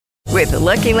With the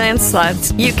Lucky Land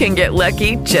Slots, you can get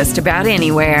lucky just about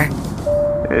anywhere.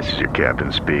 This is your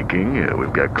captain speaking.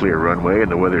 We've got clear runway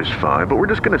and the weather's fine, but we're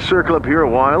just going to circle up here a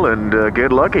while and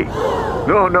get lucky.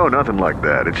 No, nothing like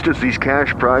that. It's just these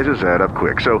cash prizes add up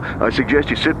quick. So I suggest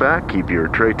you sit back, keep your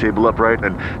tray table upright,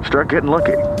 and start getting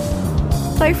lucky.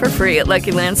 Play for free at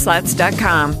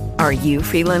LuckyLandSlots.com. Are you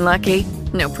feeling lucky?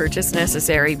 No purchase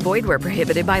necessary. Void where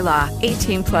prohibited by law.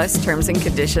 18 plus terms and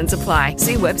conditions apply.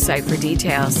 See website for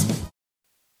details.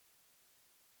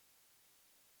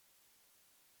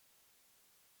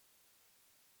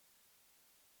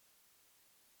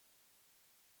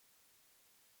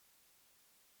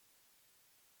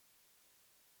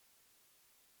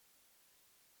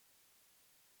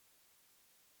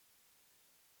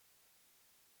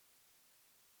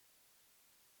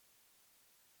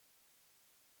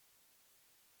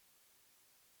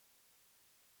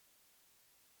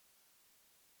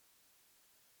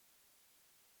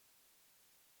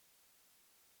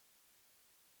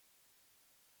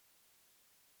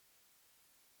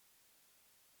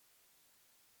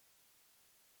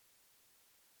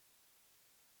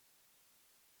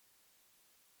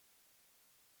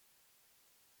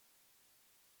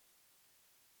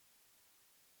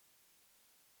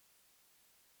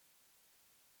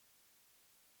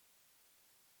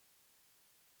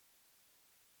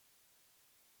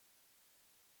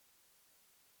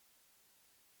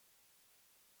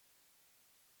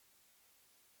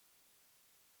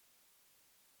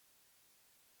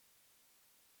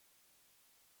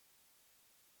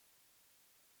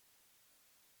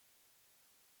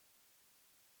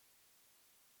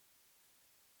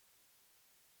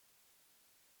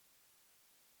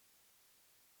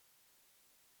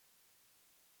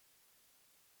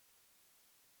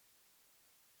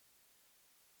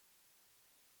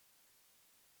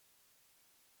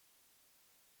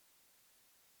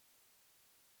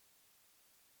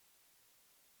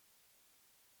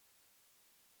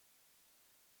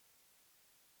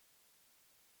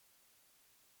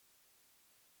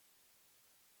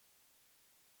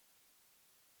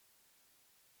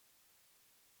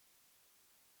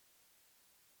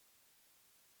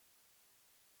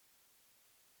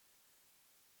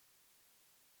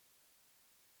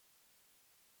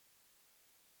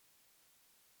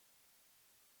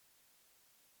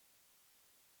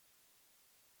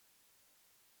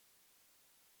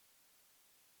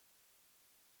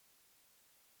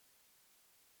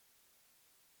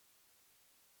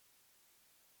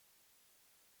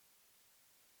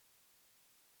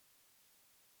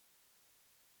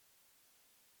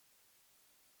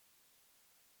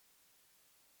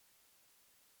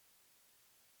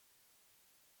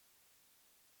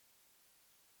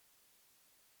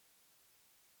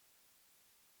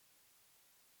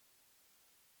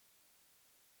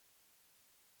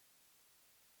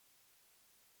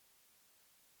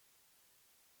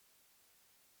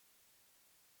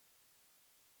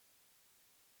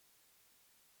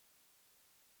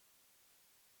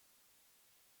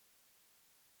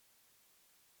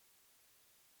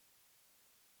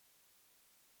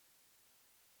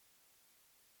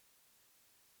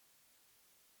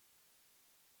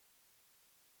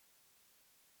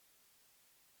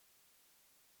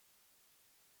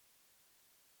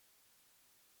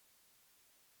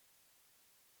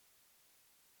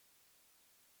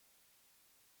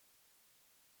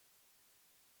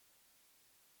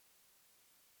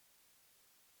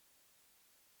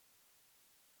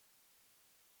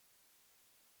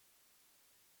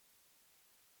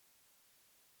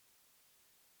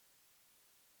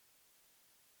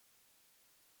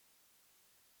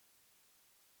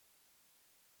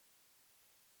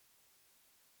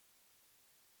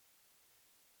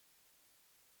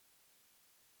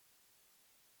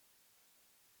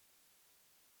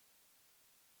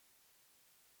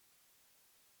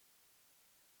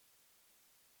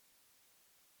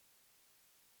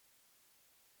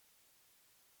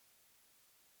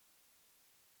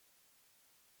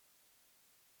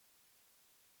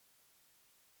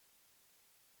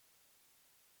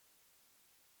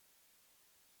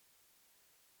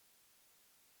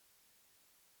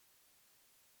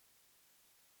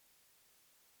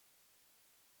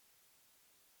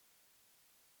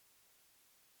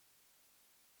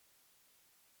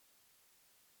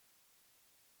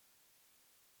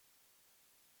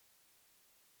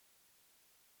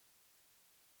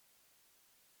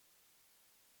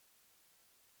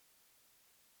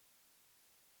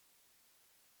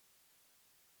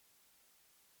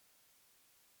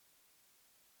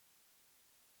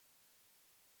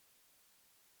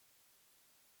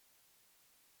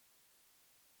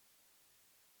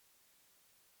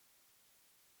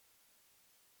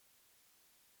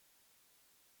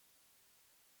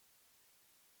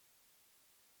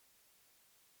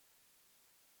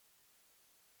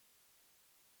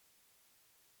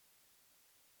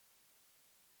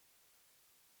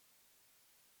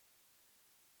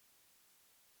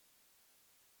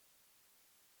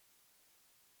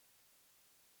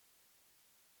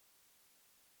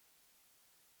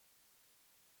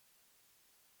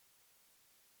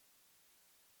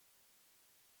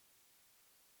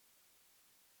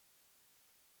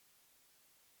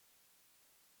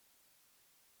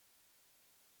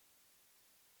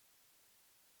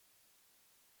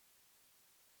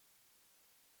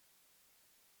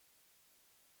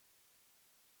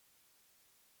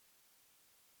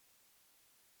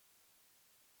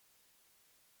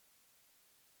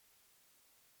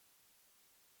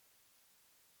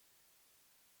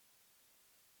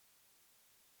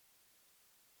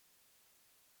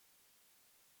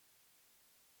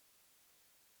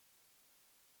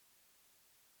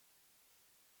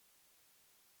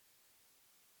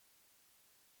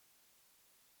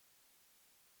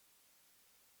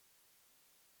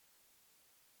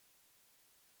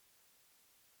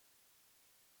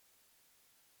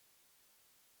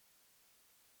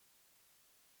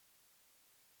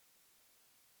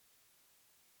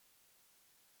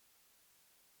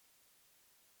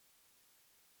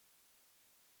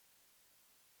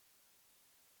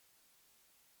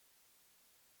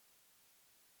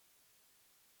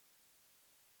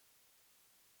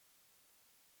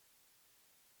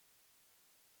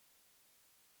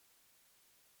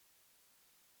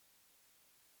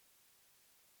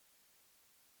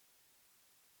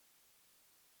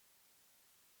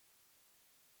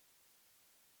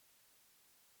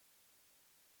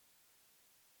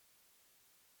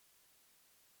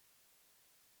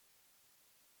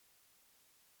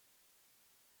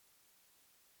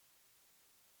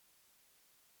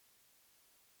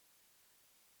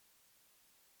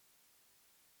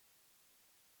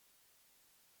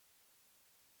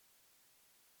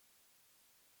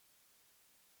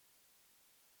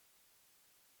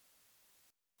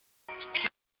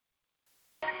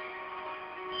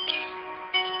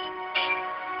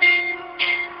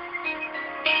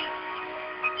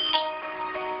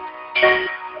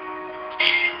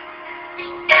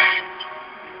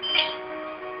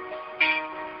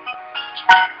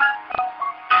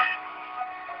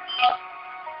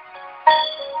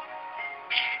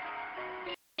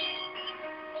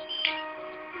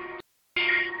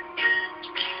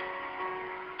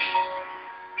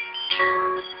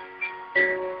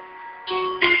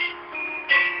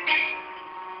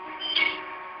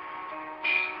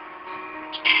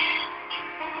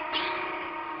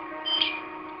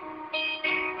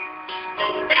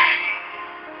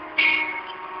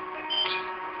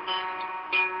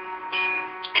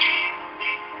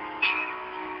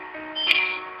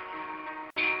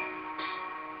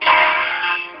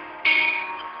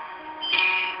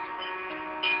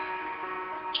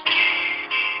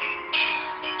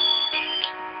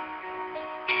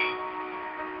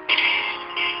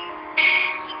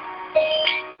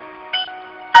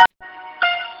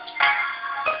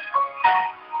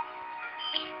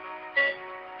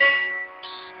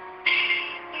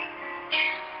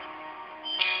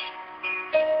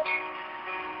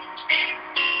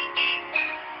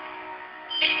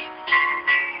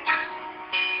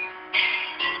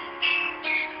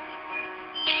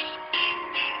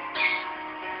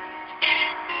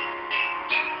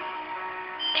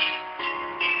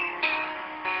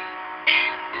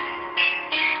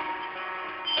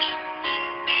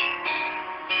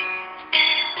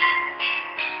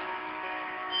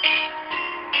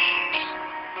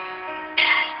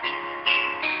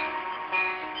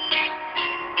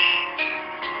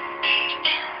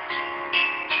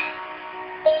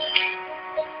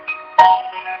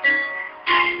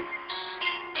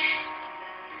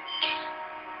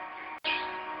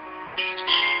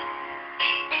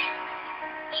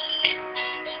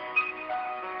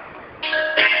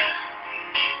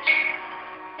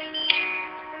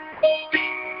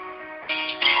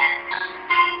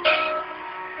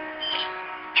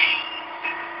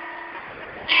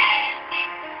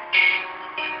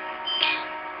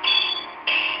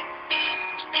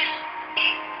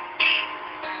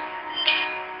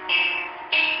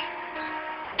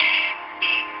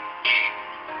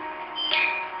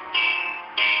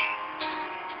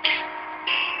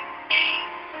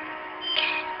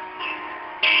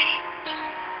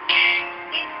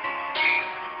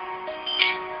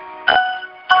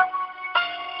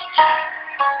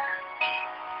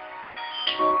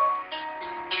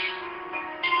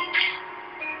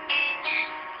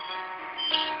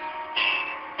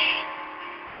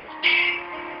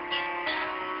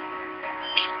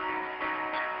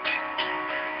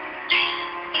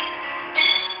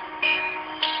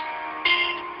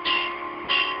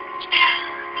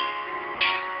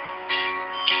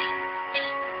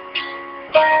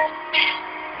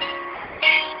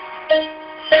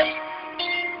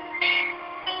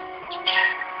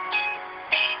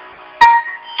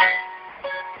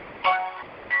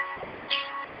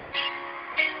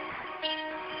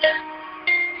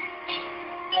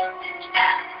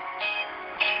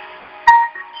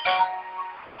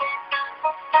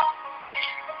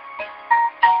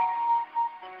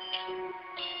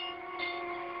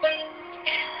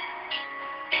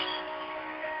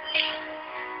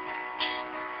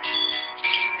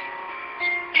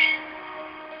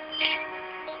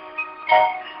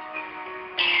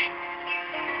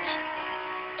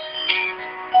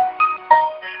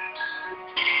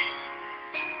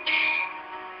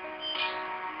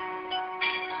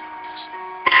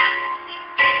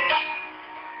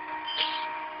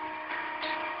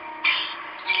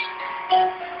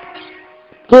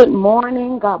 Good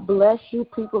morning. God bless you,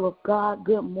 people of God.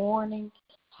 Good morning.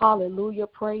 Hallelujah.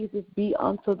 Praises be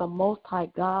unto the Most High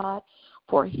God,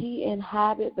 for he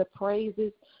inhabit the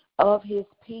praises of his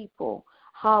people.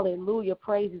 Hallelujah.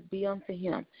 Praises be unto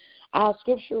him. Our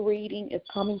scripture reading is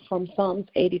coming from Psalms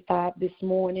 85 this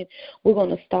morning. We're going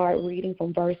to start reading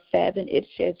from verse 7. It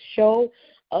says, "Show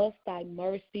us thy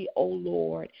mercy, O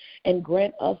Lord, and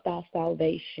grant us thy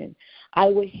salvation. I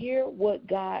will hear what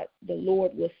God the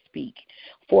Lord will speak,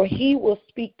 for he will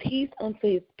speak peace unto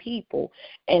his people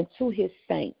and to his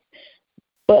saints.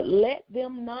 But let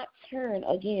them not turn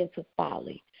again to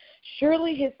folly.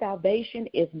 Surely his salvation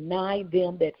is nigh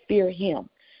them that fear him,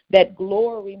 that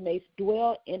glory may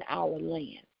dwell in our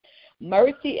land.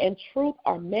 Mercy and truth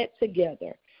are met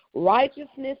together.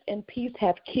 Righteousness and peace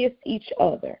have kissed each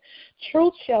other.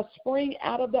 Truth shall spring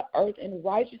out of the earth, and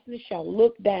righteousness shall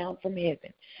look down from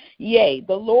heaven. Yea,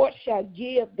 the Lord shall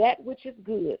give that which is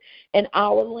good, and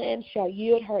our land shall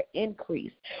yield her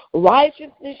increase.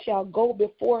 Righteousness shall go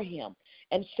before him,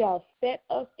 and shall set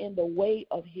us in the way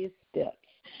of his steps.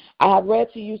 I have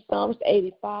read to you Psalms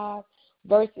 85,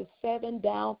 verses 7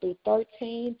 down through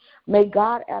 13. May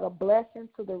God add a blessing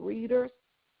to the readers,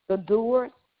 the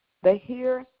doers, the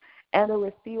hearers, and the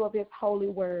receiver of his holy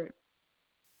word.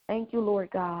 Thank you, Lord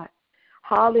God.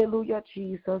 Hallelujah,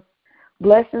 Jesus.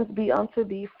 Blessings be unto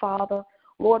thee, Father.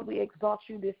 Lord, we exalt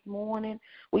you this morning.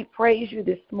 We praise you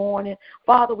this morning.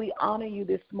 Father, we honor you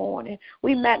this morning.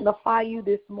 We magnify you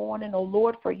this morning, oh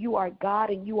Lord, for you are God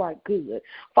and you are good.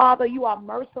 Father, you are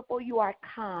merciful. You are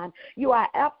kind. You are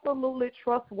absolutely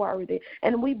trustworthy.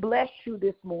 And we bless you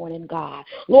this morning, God.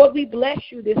 Lord, we bless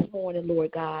you this morning,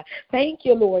 Lord God. Thank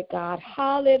you, Lord God.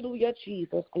 Hallelujah,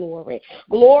 Jesus. Glory.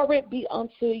 Glory be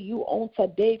unto you on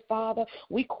today, Father.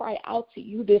 We cry out to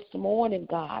you this morning,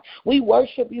 God. We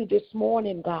worship you this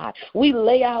morning, God. We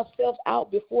lay ourselves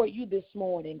out before you this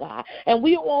morning, God. And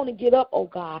we don't want to get up, oh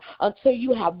God, until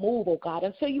you have moved, oh God,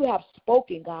 until you have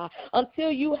spoken, God, until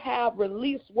you have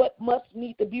released what must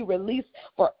need to be released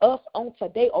for us on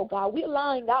today, oh God. We're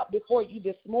lying out before you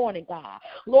this morning, God.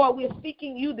 Lord, we're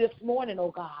seeking you this morning,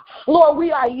 oh God. Lord,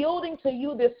 we are yielding to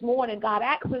you this morning, God,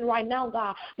 asking right now,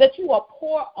 God, that you will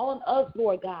pour on us,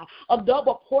 Lord God, a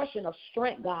double portion of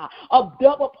strength, God, a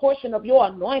double portion of your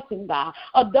anointing, God,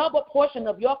 a double portion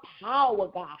of your power,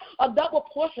 God, a double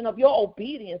portion of your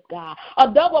obedience, God, a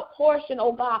double portion,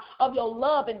 oh God, of your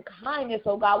love and kindness,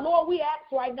 oh God. Lord, we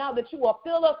ask right now that you will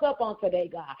fill us up on today,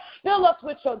 God. Fill us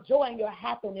with your joy and your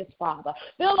happiness, Father.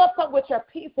 Fill us up with your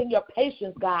peace and your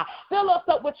patience, God. Fill us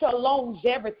up with your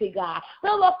longevity, God.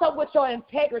 Fill us up with your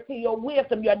integrity, your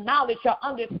wisdom, your knowledge, your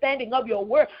understanding of your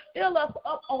word. Fill us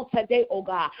up on today, oh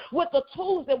God, with the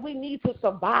tools that we need to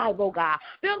survive, oh God.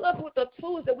 Fill us with the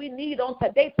tools that we need on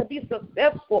today to be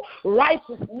successful,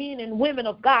 righteous men and women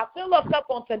of God. Fill us up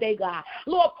on today, God.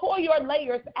 Lord, pour your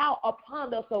layers out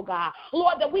upon us, oh God.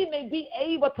 Lord, that we may be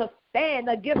able to stand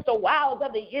against the wiles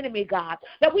of the enemy, God,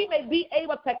 that we may be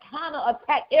able to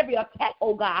counterattack every attack,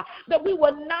 oh God, that we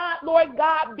will not, Lord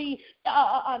God, be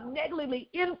negatively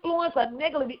influenced or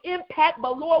negatively impacted,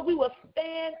 but Lord, we will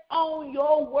stand on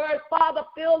your word. Father,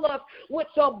 fill us with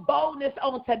your boldness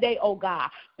on today, oh God.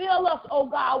 Fill us, oh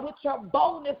God, with your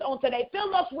boldness on today.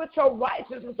 Fill us with your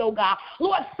righteousness, oh God.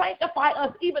 Lord, sanctify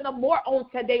us even more on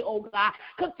today, oh God.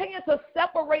 Continue to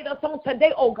separate us on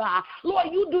today, oh God. Lord,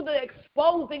 you do the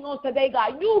exposing on today,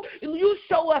 God. You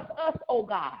show us, oh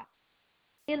God,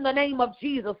 in the name of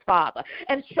Jesus, Father,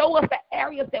 and show us the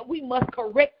areas that we must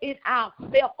correct in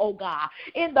ourselves, oh God,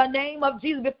 in the name of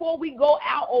Jesus. Before we go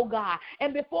out, oh God,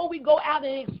 and before we go out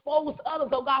and expose others,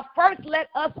 oh God, first let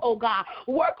us, oh God,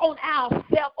 work on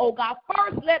ourselves, oh God.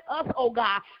 First let us, oh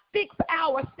God, fix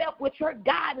ourselves with your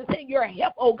guidance and your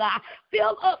help, oh God.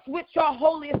 Fill us with your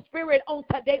Holy Spirit on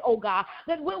today, oh God,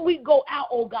 that when we go out,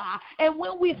 oh God, and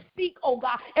when we speak, oh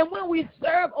God, and when we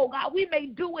serve, oh God, we may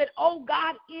do it, oh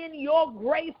God, in your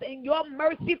grace and your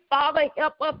mercy, Father.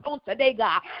 Help us on today,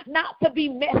 God, not to be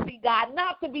messy, God,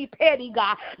 not to be petty,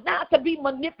 God, not to be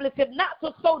manipulative, not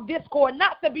to sow discord,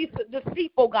 not to be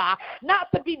deceitful, God, not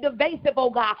to be divisive, oh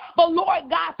God, but Lord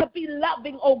God, to be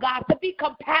loving, oh God, to be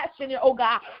compassionate, oh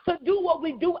God, to do what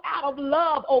we do out of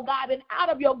love, oh God, and out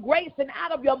of your grace and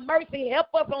out of your mercy. Help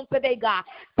us on today, God.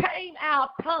 Tame our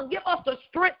tongue. Give us the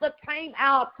strength to tame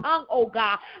our tongue, oh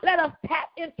God. Let us tap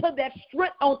into that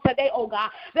strength on today, oh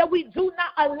God, that we do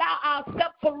not allow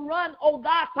ourselves to run, oh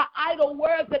God, to idle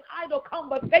words and idle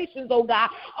conversations, oh God.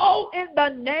 Oh, in the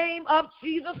name of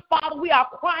Jesus, Father, we are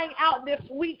crying out this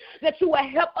week that you will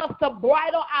help us to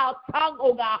bridle our tongue,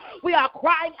 oh God. We are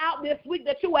crying out this week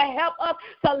that you will help us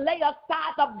to lay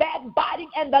aside the backbiting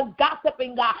and the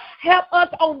gossiping, God. Help us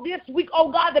on this week,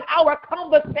 oh God, that our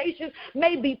conversations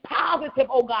may be positive,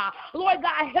 oh God. Lord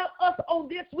God, help us on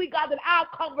this week, God, that our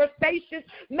conversations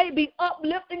may be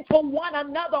uplifting to one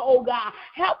another, oh God.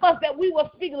 Help us that we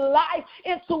will speak life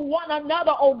into one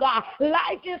another, oh God.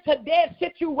 Life into dead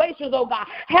situations, oh God.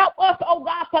 Help us, oh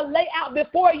God, to lay out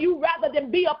before you rather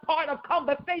than be a part of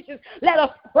conversations. Let us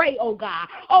pray, oh God.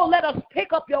 Oh, let us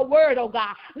pick up your word, oh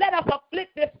God. Let us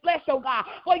afflict this flesh, oh God.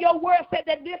 For your word said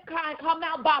that this kind come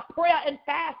out by prayer and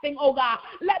fasting, oh God.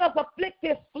 Let us afflict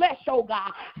this flesh, oh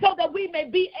God, so that we may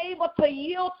be able to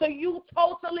yield to you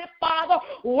totally, Father.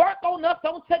 Work on us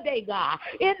on today, God.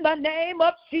 In the name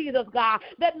of Jesus, God,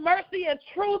 that mercy and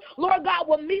truth, Lord God,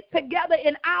 will meet together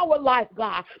in our life,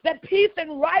 God. That peace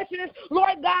and righteousness,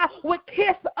 Lord God, would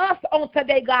kiss us on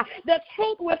today, God. The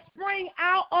truth will spring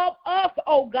out of us,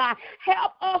 oh God.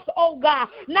 Help us, oh God,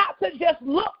 not to just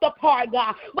look the part,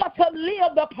 God, but to live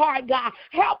live the part, God.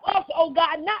 Help us, oh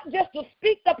God, not just to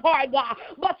speak the part, God,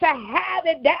 but to have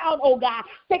it down, oh God,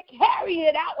 to carry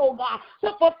it out, oh God,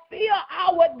 to fulfill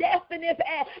our destinies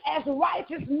as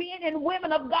righteous men and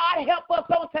women of God. Help us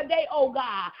on today, oh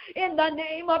God, in the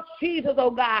name of Jesus,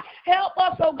 oh God. Help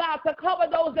us, oh God, to cover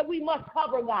those that we must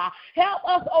cover, God. Help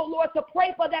us, oh Lord, to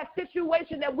pray for that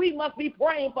situation that we must be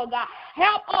praying for, God.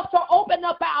 Help us to open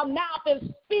up our mouth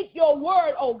and speak your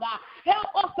word, oh God.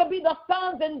 Help us to be the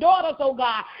sons and daughters, oh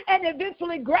God, and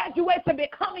eventually graduate to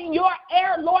becoming your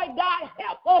heir, Lord God.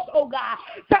 Help us, oh God,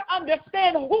 to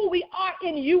understand who we are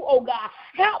in you, oh God.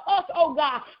 Help us, oh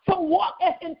God, to walk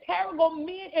as integral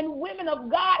men and women of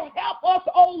God. Help us,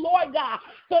 oh Lord God,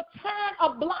 to turn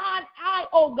a blind eye,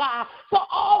 oh God, to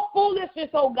all foolishness,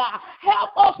 oh God.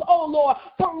 Help us, oh Lord,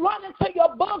 to run into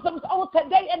your bosoms on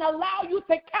today and allow you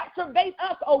to captivate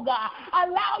us, oh God.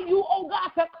 Allow you, oh God,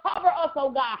 to cover us,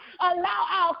 oh God.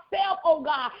 Allow ourselves, oh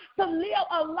God, to live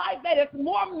a life that is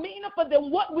more meaningful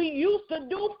than what we used to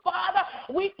do, Father.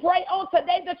 We pray on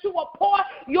today that you will pour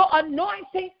your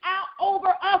anointing out over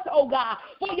us, oh God.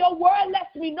 For your word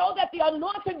lets me know that the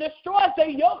anointing destroys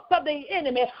the yokes of the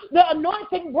enemy. The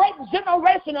anointing breaks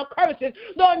generational curses.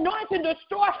 The anointing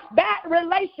destroys bad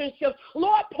relationships.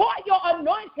 Lord, pour your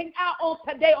anointing out on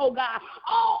today, oh God,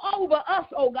 all over us,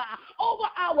 oh God, over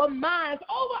our minds,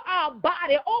 over our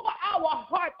body, over our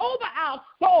heart, over our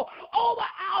soul, over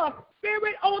our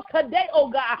spirit on today, oh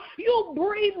God. You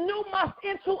breathe new muscle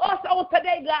into us on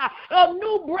today, God. A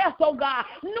new breath, oh God.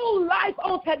 New life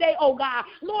on today, oh God.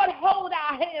 Lord, hold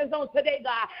our hands on today,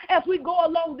 God, as we go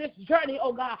along this journey,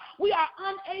 oh God. We are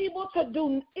unable to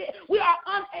do it. We are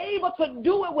unable to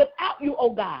do it without you,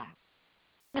 oh God.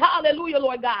 Hallelujah,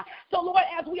 Lord God. So, Lord,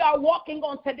 as we are walking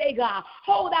on today, God,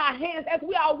 hold our hands. As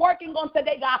we are working on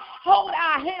today, God, hold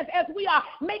our hands. As we are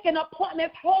making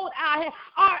appointments, hold our hands.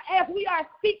 As we are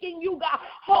seeking you, God,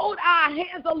 hold our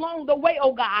hands along the way,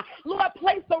 oh God. Lord,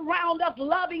 place around us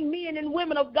loving men and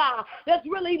women of God that's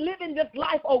really living this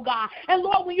life, oh God. And,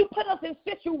 Lord, when you put us in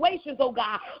situations, oh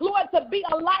God, Lord, to be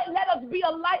a light, let us be a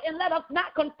light and let us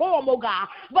not conform, oh God,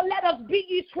 but let us be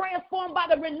ye transformed by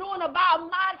the renewing of our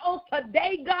mind on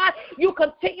today, God. You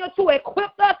continue to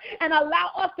equip us and allow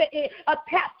us to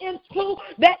tap into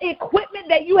that equipment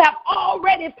that you have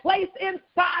already placed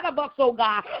inside of us, oh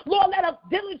God. Lord, let us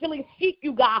diligently seek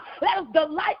you, God. Let us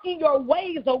delight in your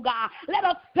ways, oh God. Let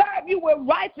us serve you with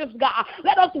righteous, God.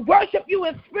 Let us worship you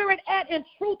in spirit and in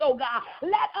truth, oh God.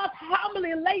 Let us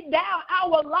humbly lay down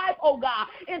our life, oh God,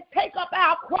 and take up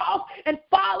our cross and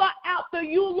follow after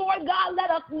you, Lord God.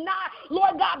 Let us not,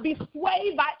 Lord God, be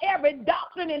swayed by every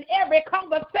doctrine and every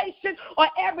conversation or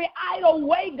every idle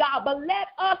way, God, but let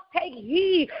us take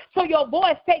heed to your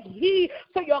voice, take heed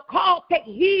to your call, take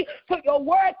heed to your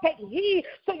word, take heed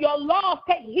to your laws,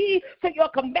 take heed to your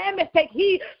commandments, take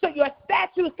heed to your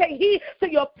statutes, take heed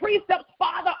to your precepts,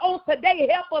 Father, on today.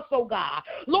 Help us, oh God.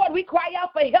 Lord, we cry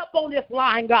out for help on this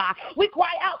line, God. We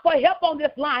cry out for help on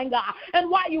this line, God. And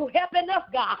while you helping us,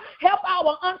 God, help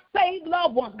our unsaved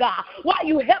loved ones, God. While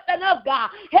you helping us, God,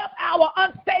 help our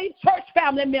unsaved church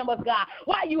family members, God.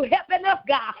 While you helping us,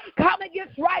 God, come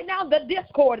against right now the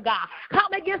discord, God.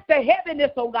 Come against the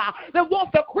heaviness, oh God, that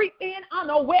wants to creep in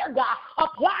unaware, God.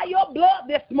 Apply your blood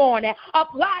this morning.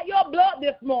 Apply your blood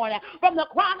this morning. From the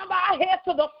crown of our heads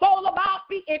to the sole of our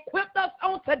feet, equip us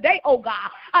on today, oh God.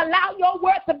 Allow your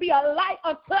word to be a light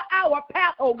unto our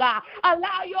path, oh God.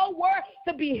 Allow your word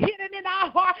to be hidden in our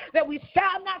heart that we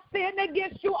shall not sin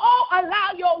against you. Oh,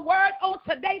 allow your word on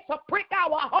today to prick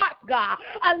our hearts, God.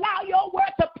 Allow your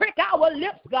word to prick our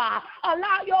lips, God.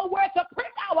 Allow your word to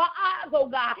prick our eyes, oh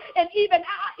God, and even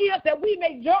our ears that we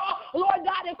may draw, Lord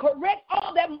God, and correct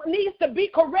all that needs to be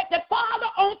corrected. Father,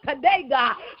 on today,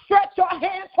 God, stretch your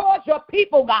hands towards your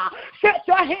people, God. Stretch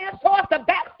your hands towards the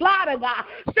backslider, God.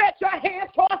 Stretch your hands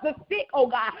towards the sick, oh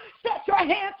God. Stretch your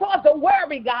hands towards the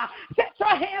worry, God. Stretch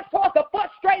your hands towards the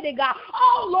frustrated, God.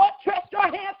 Oh, Lord, stretch your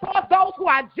hands towards those who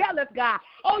are jealous, God.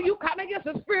 Oh, you come against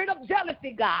the spirit of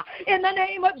jealousy, God. In the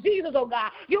name of Jesus, oh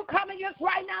God. You come against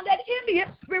right now that envious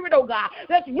spirit, oh God,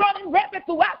 that's running rapid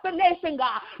throughout the nation,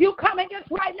 God. You come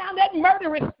against right now that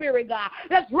murderous spirit, God,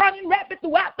 that's running rapid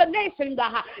throughout the nation,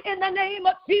 God. In the name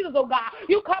of Jesus, oh God.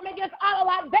 You come against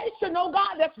idolization, oh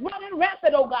God, that's running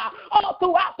rapid, oh God, all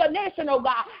throughout the nation, oh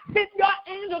God. Send your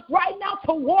angels right now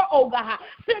to war, oh God.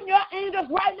 Send your angels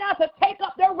right now to take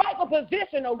up their rightful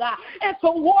position, oh God, and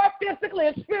to war physically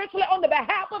and spiritually on the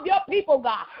behalf of your people,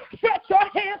 God. Stretch your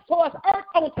hands towards earth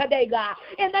on today, God.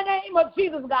 In the name of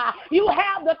Jesus, God, you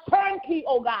have the turnkey,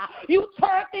 oh God. You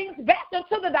turn things back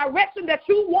into the direction that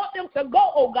you want them to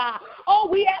go, oh God. Oh,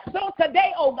 we ask so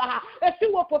today, oh God, that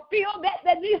you will fulfill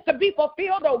that needs needs to be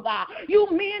fulfilled, oh God. You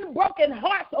men broken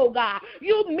hearts, oh God.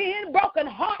 You men broken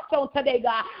hearts on today,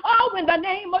 God. Oh, in the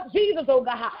name of Jesus, oh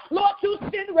God. Lord, you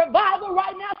send revival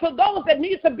right now to those that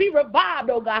need to be revived,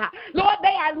 oh God. Lord,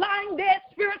 they are lying dead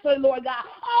spiritually, Lord God.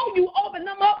 Oh, you open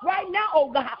them up right now,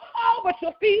 oh God. Oh, but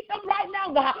you feed them right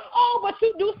now, God. Oh, but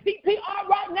you do CPR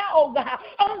right now, oh God,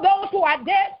 on those who are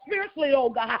dead spiritually, oh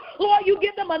God. Lord, you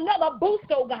give them another boost,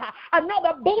 oh God.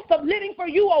 Another boost of living for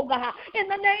you, oh God. In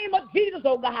the name of Jesus,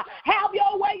 oh God. Have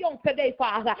your way on today,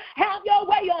 Father. Have your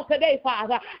way on today,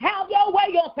 Father. Have your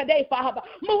way on today, Father.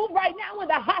 Move right now in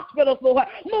the hospitals, Lord.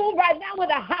 Move right now in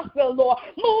the hospital, Lord.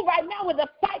 Move right now in the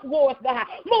psych wards, God.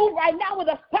 Move right now in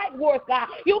the psych wards, God.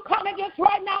 You come against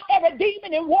right now every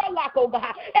demon and warlock, oh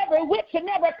God. Every witch and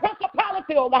every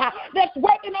principality, oh God, that's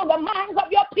working on the minds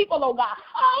of your people, oh God.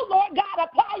 Oh, Lord God,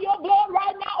 apply your blood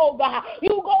right now, oh God.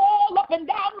 You go all up and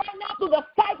down right now through the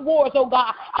psych wards, oh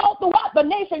God. All throughout the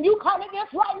nation, you come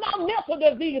against right now mental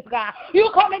disease, God. You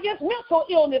come against mental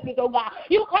illnesses, oh God.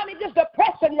 You come against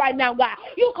depression right now, God.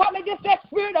 You come against that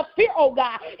spirit of fear, oh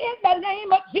God. In the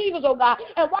name of Jesus, oh God.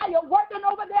 And while you're working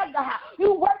over there, God,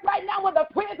 you work right now with the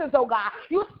prisons, oh God.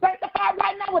 You sanctify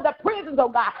right now with the prisons, oh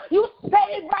God. You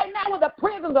save right now with the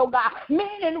prisons, oh God.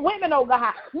 Men and women, oh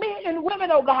God. Men and women,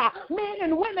 oh God. Men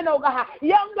and women, oh God.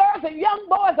 Young girls and young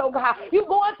boys, oh God. You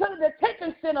go into the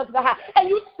detention centers, God, and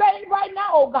you save right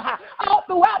now, oh God. All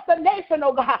throughout the nation,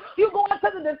 oh God. You go into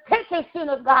the detention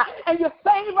centers, God, and you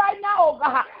save right now, oh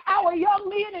God. Our young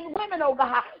men and women, oh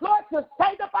God. Lord, to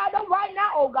sanctify them right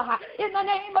now, oh God. In the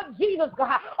name of Jesus,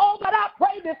 God. Oh, but I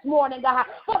pray this morning, God,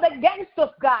 for the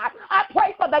gangsters, God. I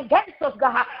pray for the gangsters,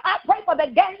 God. I pray for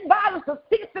the gang violence to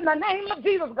cease in the name of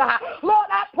Jesus, God. Lord,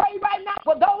 I pray right now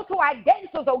for those who are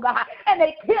gangsters, oh God, and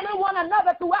they killing one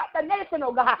another throughout the nation,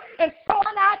 oh God, and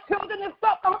showing our children and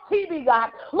stuff on TV,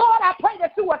 God. Lord, I pray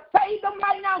that you will save them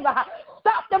right now, God.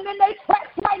 Stop them in their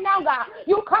tracks right now, God.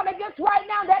 You come against right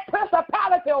now that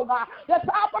principality, oh God, that's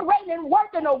operating and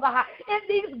working, oh God, in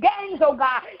these gangs, oh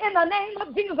God, in the name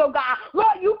of Jesus, oh God.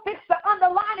 Lord, you fix the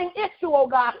underlying issue, oh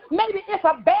God. Maybe it's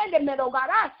abandonment, oh God.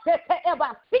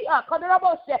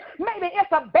 Maybe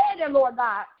it's abandonment, Lord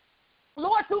God.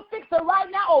 Lord, you fix it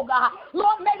right now, oh God.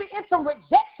 Lord, maybe it's some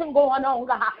rejection going on,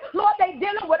 God. Lord, they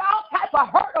dealing with all type of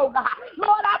hurt, oh God.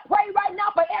 Lord, I pray right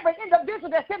now for every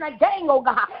individual that's in a gang, oh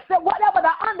God, that whatever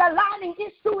the underlying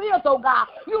issue is, oh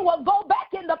God, you will go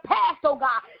back in the past, oh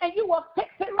God, and you will fix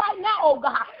it right now, oh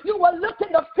God. You will look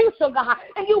in the future, God,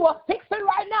 and you will fix it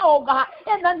right now, oh God,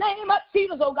 in the name of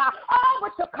Jesus, oh God. Oh,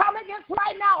 what you come against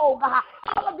right now, oh God,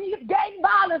 all of these gang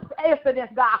violence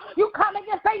incidents, God. You come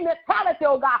against a mentality,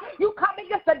 oh God. You come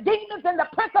against the demons and the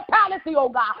principality, oh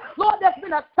God. Lord, that's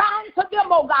been assigned to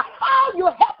them, oh God. Oh, you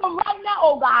help them right now,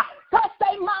 oh God. Touch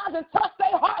their minds and touch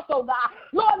their hearts, oh God.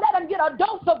 Lord, let them get a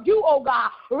dose of you, oh God,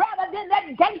 rather than that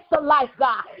gangster life,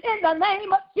 God. In the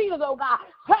name of Jesus, oh God.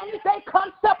 Change their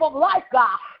concept of life,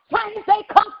 God. Change their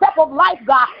concept of life,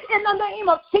 God, in the name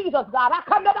of Jesus, God. I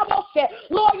come to the bullshit.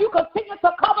 Lord, you continue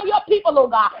to cover your people, oh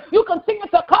God. You continue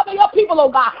to cover your people, oh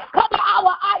God. Cover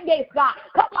our eye gates, God.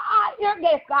 Cover our ear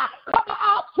gates, God. Cover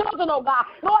our children, oh God.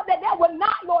 Lord, that they will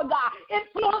not, Lord God,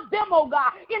 influence them, oh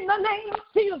God, in the name of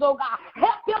Jesus, oh God.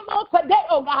 Help them on today,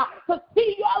 oh God, to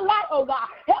see your light, oh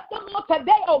God. Help them on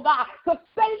today, oh God, to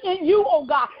stay in you, oh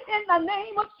God, in the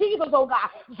name of Jesus, oh God.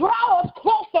 Draw us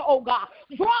closer, oh God.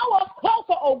 Draw us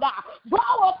closer, oh God.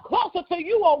 Draw us closer to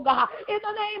you, oh God, in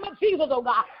the name of Jesus, oh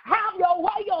God. Have your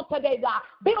way on today, God.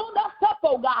 Build us up,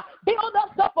 oh God. Build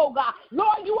us up, oh God.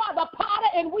 Lord, you are the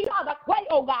potter and we are the clay,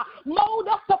 oh God. Mold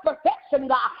us to perfection,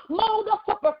 God. Mold us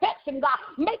to perfection, God.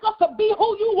 Make us to be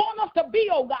who you want us to be,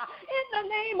 oh God. In the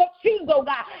name of Jesus, oh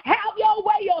God. Have your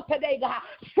way on today, God.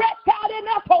 Stretch out in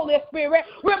us, Holy Spirit.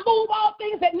 Remove all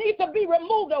things that need to be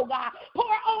removed, oh God. Pour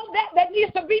on that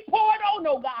needs to be poured on,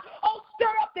 oh God. Oh,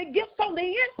 stir up the gifts on the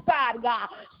inside, God.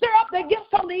 Stir up the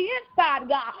gifts on the inside,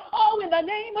 God. Oh, in the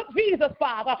name of Jesus,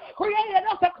 Father. Create in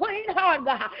us a clean heart,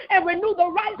 God, and renew the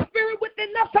right spirit within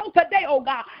us on today, oh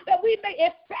God, that we may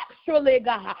effectually,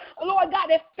 God, Lord God,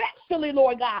 effectually,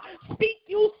 Lord God, seek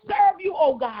you, serve you,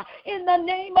 oh God. In the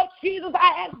name of Jesus,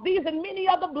 I ask these and many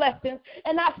other blessings,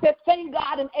 and I said thank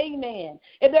God and amen.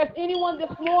 If there's anyone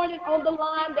this morning on the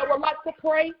line that would like to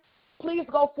pray, please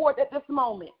go forth at this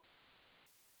moment.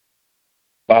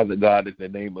 Father God, in the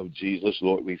name of Jesus,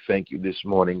 Lord, we thank you this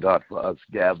morning, God, for us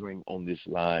gathering on this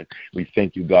line. We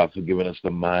thank you, God, for giving us the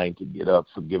mind to get up,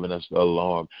 for giving us the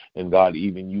alarm. And God,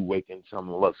 even you waking some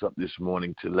of us up this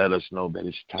morning to let us know that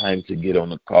it's time to get on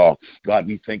the call. God,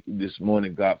 we thank you this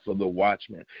morning, God, for the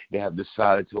watchmen. They have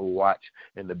decided to watch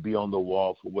and to be on the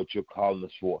wall for what you're calling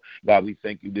us for. God, we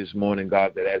thank you this morning,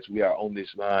 God, that as we are on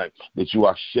this line, that you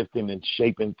are shifting and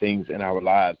shaping things in our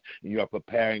lives, and you are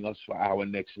preparing us for our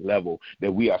next level,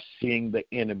 that we are seeing the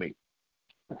enemy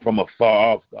from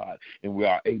afar off, God, and we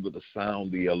are able to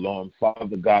sound the alarm.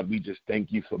 Father God, we just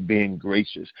thank you for being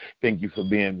gracious. Thank you for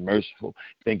being merciful.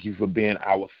 Thank you for being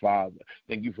our Father.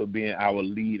 Thank you for being our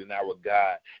lead and our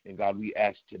guide. And God, we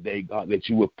ask today, God, that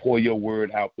you would pour your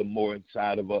word out the more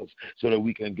inside of us so that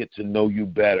we can get to know you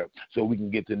better, so we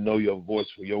can get to know your voice.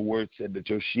 For your word said that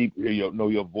your sheep know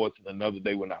your voice and another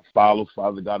they will not follow.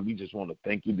 Father God, we just want to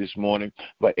thank you this morning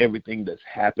for everything that's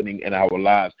happening in our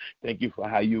lives. Thank you for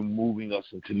how you're moving us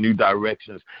into new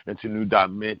directions, into new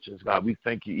dimensions. God, we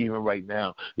thank you even right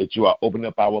now that you are opening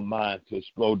up our minds to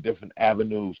explore different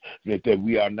avenues, that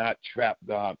we are not trapped,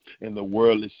 God, in the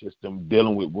worldly system,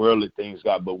 dealing with worldly things,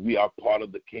 God, but we are part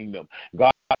of the kingdom.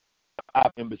 God,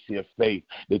 our embassy of faith,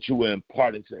 that you will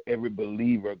impart into every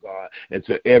believer, God, and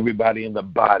to everybody in the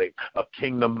body, a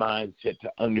kingdom mindset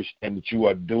to understand that you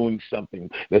are doing something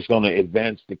that's going to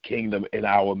advance the kingdom in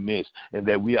our midst, and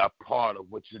that we are part of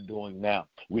what you're doing now.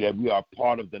 That we are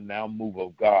part of the now move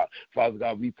of God. Father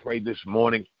God, we pray this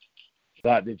morning,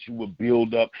 God, that you will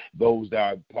build up those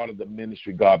that are part of the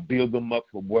ministry, God. Build them up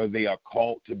for where they are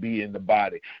called to be in the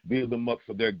body. Build them up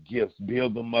for their gifts.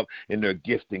 Build them up in their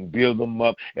gifting. Build them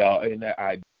up in their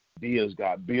ideas,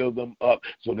 God. Build them up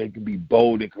so they can be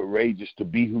bold and courageous to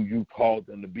be who you called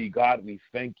them to be. God, we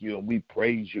thank you and we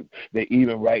praise you that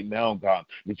even right now, God,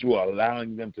 that you are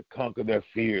allowing them to conquer their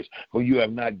fears. For you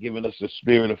have not given us a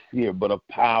spirit of fear, but of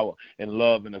power and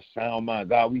love and a sound mind.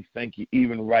 God, we thank you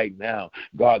even right now,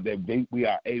 God, that we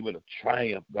are able to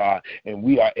triumph, God, and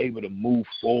we are able to move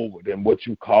forward in what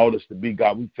you called us to be.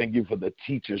 God, we thank you for the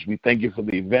teachers. We thank you for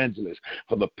the evangelists,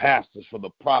 for the pastors, for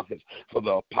the prophets, for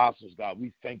the apostles, God.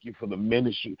 We thank you for the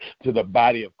ministry to the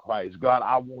body of Christ. God,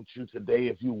 I want you today,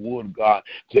 if you would, God,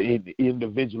 to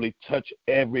individually touch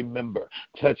every member.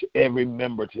 Touch every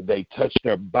member today. Touch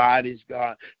their bodies,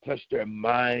 God. Touch their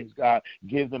minds, God.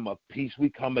 Give them a peace. We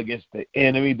come against the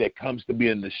enemy that comes to be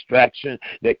a distraction,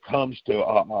 that comes to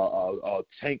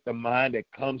tank the mind,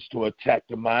 that comes to attack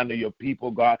the mind of your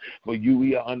people, God. For you,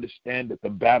 we understand that the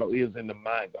battle is in the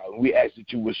mind, God. We ask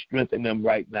that you would strengthen them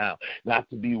right now, not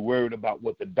to be worried about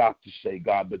what the doctors say,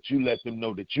 God, but you let them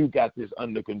know that you got this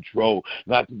under control,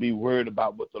 not to be worried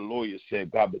about what the lawyer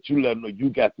said, God, but you let them know you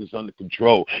got this under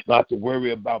control, not to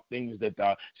worry about things that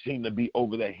seem to be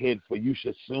over their head, for you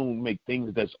should soon make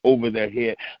things that's over their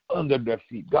head under their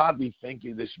feet. God, we thank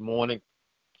you this morning,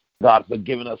 God, for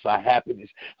giving us our happiness,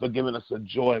 for giving us a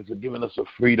joy, and for giving us a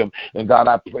freedom. And God,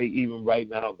 I pray even right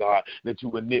now, God, that you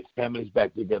would knit families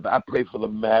back together. I pray for the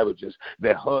marriages,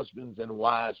 that husbands and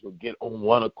wives would get on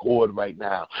one accord right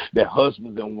now, that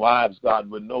husbands and wives, God,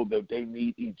 would know that they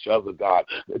need each other, God,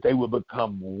 that they will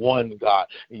become one, God.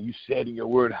 And you said in your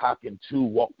word, how can two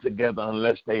walk together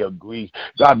unless they agree?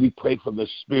 God, we pray for the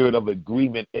spirit of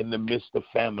agreement in the midst of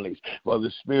families, for the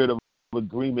spirit of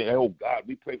agreement. Oh God,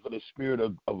 we pray for the spirit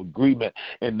of agreement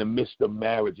in the midst of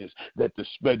marriages, that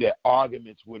that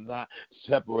arguments will not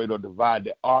separate or divide,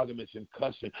 that arguments and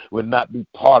cussing will not be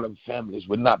part of families,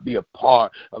 will not be a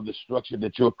part of the structure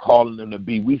that you're calling them to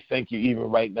be. We thank you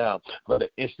even right now for the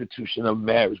institution of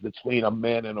marriage between a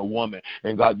man and a woman.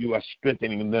 And God, you are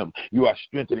strengthening them. You are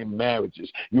strengthening marriages.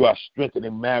 You are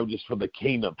strengthening marriages for the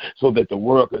kingdom, so that the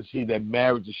world can see that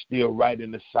marriage is still right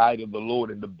in the sight of the Lord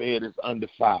and the bed is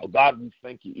undefiled. God, we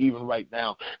thank you even right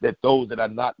now that those that are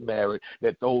not married,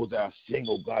 that those that are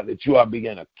single, God, that you are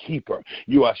being a keeper.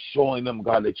 You are showing them,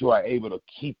 God, that you are able to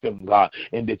keep them, God,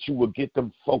 and that you will get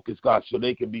them focused, God, so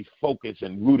they can be focused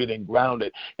and rooted and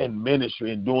grounded in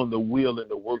ministry and doing the will and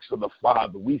the works of the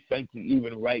Father. We thank you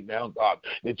even right now, God,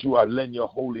 that you are letting your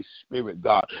Holy Spirit,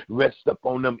 God, rest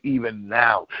upon them even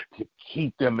now to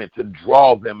keep them and to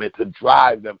draw them and to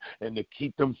drive them and to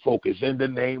keep them focused. In the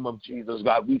name of Jesus,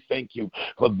 God, we thank you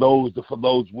for those for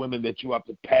those women that you are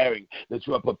preparing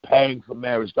for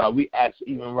marriage, God. We ask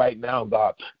even right now,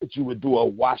 God, that you would do a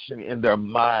washing in their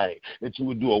mind, that you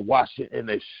would do a washing in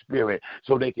their spirit,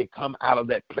 so they can come out of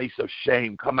that place of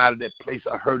shame, come out of that place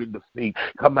of hurt and defeat,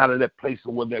 come out of that place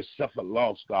where they're suffered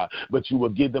loss, God. But you will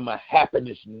give them a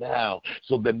happiness now,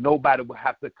 so that nobody will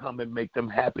have to come and make them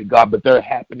happy, God, but their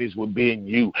happiness will be in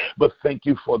you. But thank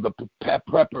you for the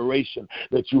preparation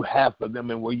that you have for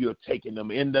them and where you're taking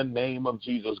them. In the name of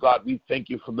Jesus, God, we thank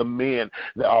you for the men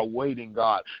that are waiting,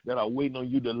 God, that are waiting on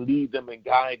you to lead them and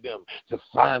guide them to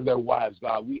find their wives,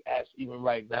 God. We ask even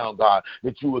right now, God,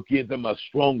 that you will give them a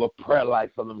stronger prayer life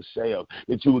for themselves,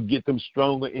 that you will get them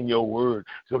stronger in your word,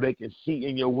 so they can see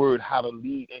in your word how to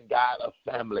lead and guide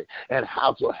a family, and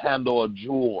how to handle a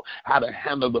jewel, how to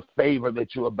handle the favor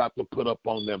that you're about to put up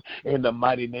on them. In the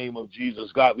mighty name of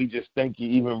Jesus, God, we just thank you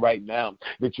even right now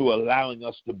that you're allowing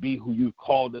us to be who you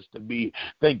called us to be.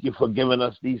 Thank you for giving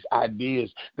us these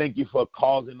ideas. Thank you for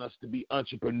causing us to be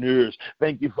entrepreneurs.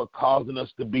 Thank you for causing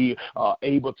us to be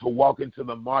able to walk into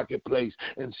the marketplace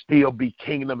and still be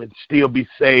kingdom and still be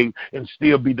saved and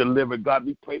still be delivered. God,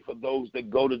 we pray for those that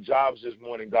go to jobs this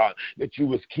morning, God, that you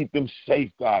would keep them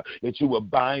safe, God, that you would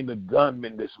bind the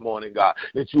gunmen this morning, God,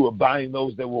 that you would bind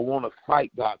those that will want to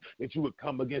fight, God, that you would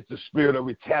come against the spirit of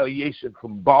retaliation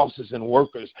from bosses and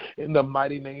workers in the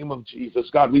mighty name of Jesus.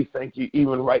 God, we thank you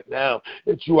even right now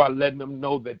that you are letting them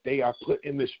know that they are put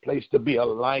in this place to be a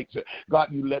light. God,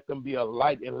 you let them be a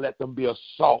light and let them be a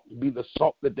salt, be the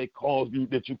salt that they called you,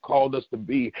 that you called us to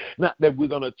be. Not that we're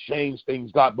going to change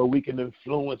things, God, but we can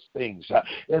influence things.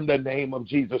 In the name of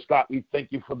Jesus, God, we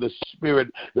thank you for the spirit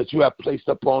that you have placed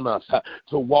upon us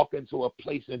to walk into a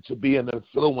place and to be an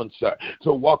influencer,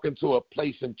 to walk into a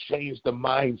place and change the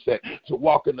mindset, to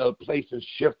walk into a place and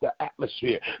shift the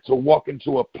atmosphere, to walk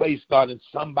into a place, God, and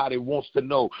somebody wants to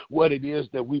know what it is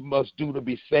that we must do to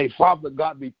be saved. Father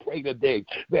God, we pray today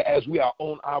that as we are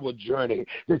on our journey,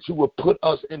 that you will put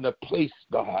us in a place,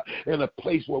 God, in a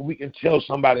place where we can tell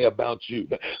somebody about you.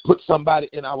 Put somebody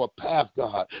in our path,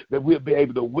 God, that we'll be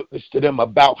able to witness to them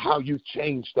about how you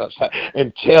changed us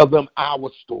and tell them our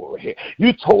story.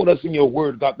 You told us in your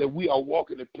word, God, that we are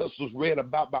walking epistles read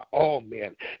about by all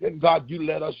men. And God, you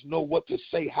let us know what to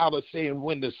say, how to say, and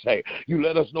when to say. You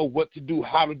let us know what to do,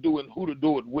 how to do, and who to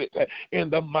do it with. In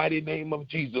the mighty name of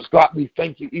Jesus, God, we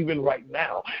thank you even right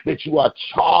now that you are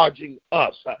charging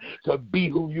us to be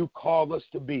who you call us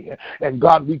to be. And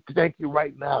God, we thank you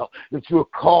right now that you are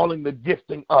calling the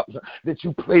gifting up that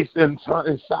you placed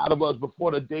inside of us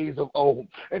before the days of old.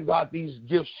 And God, these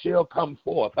gifts shall come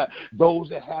forth. Those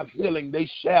that have healing, they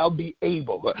shall be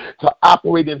able to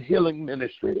operate in healing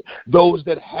ministry. Those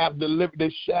that have delivered,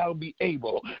 they shall be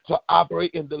able to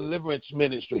operate in deliverance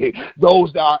ministry.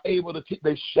 Those that are able to teach,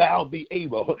 they shall be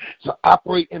able to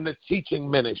operate in the teaching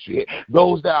ministry.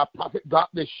 Those that are prophet, God,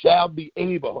 they shall be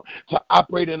able to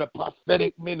operate in a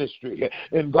prophetic ministry.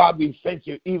 And God, we thank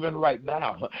you even right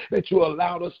now that you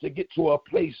allowed us to get to a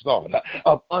place, Lord,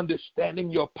 of understanding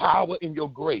your power and your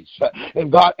grace.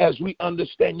 And God, as we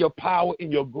understand your power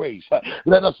and your grace,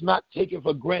 let us not take it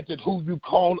for granted who you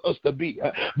called us to be,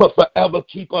 but forever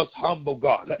keep us humble,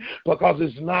 God, because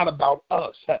it's not about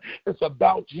us. It's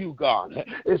about you, God.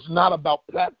 It's not about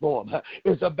platform.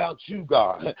 It's about you,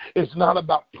 God. It's not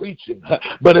about preaching,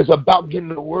 but it's about getting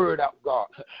the word out, God,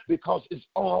 because it's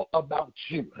all about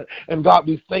you. And God,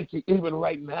 we thank you even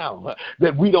right now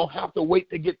that we don't have to wait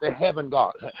to get to heaven,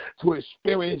 God, to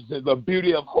experience the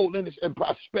beauty of holiness and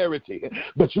prosperity,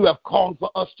 but you have called for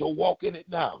us to walk in it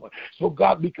now. So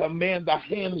God, we command the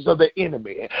hands of the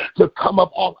enemy to come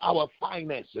up off our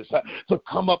finances, to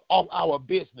come up off our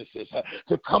businesses,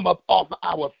 to come up off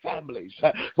our families,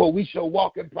 for we shall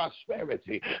walk in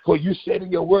prosperity. For you said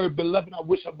in your word, beloved, I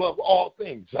wish above all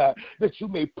things that you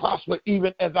may prosper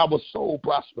even as our soul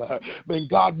prosper. But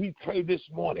God, we pray this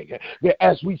morning that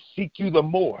as we seek you the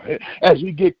more, as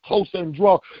we get closer and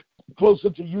draw closer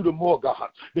to you the more, God,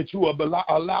 that you are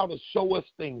allowed to show us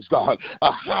things, God,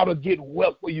 how to get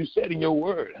wealth. For you said in your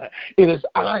word, it is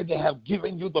I that have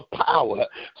given you the power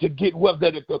to get wealth,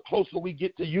 that the closer we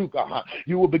get to you, God,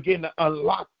 you will begin to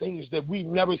unlock things that we've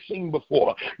never seen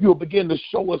before. You'll begin to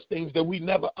show us things that we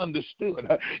never understood.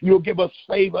 You'll give us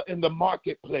favor in the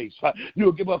marketplace.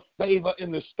 You'll give us favor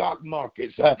in the stock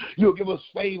markets. You'll give us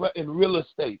favor in real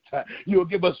estate. You'll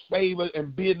give us favor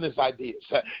in business ideas.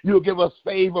 You'll give us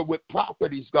favor with with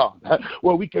properties, God,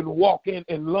 where we can walk in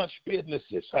and launch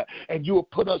businesses, and you will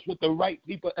put us with the right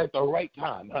people at the right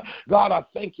time. God, I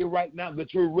thank you right now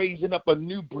that you're raising up a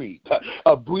new breed,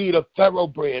 a breed of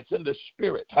thoroughbreds in the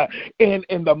spirit,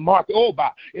 in the market,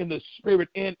 in the spirit,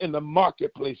 in the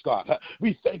marketplace, God.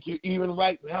 We thank you even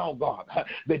right now, God,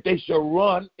 that they shall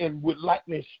run in with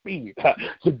lightning speed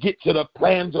to get to the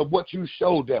plans of what you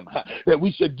showed them, that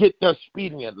we should get there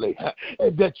expediently,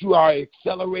 that you are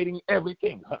accelerating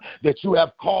everything that you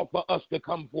have called for us to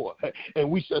come forth, and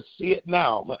we shall see it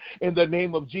now in the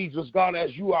name of Jesus. God,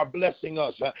 as you are blessing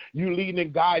us, you leading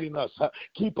and guiding us,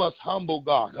 keep us humble,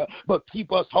 God, but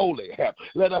keep us holy.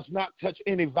 Let us not touch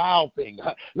any vile thing.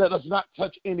 Let us not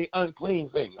touch any unclean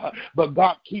thing, but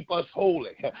God, keep us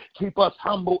holy. Keep us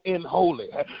humble and holy.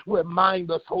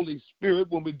 Remind us, Holy Spirit,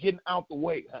 when we're getting out the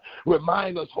way.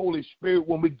 Remind us, Holy Spirit,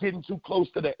 when we're getting too close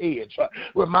to the edge.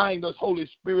 Remind us, Holy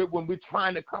Spirit, when we're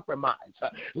trying to compromise.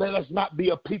 Let us not be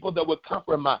a people that would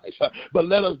compromise, but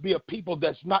let us be a people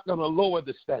that's not going to lower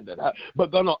the standard,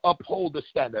 but going to uphold the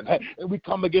standard. And we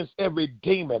come against every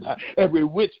demon, every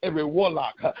witch, every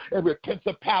warlock, every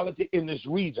principality in this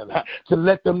region, to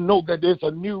let them know that there's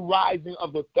a new rising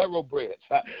of the thoroughbreds,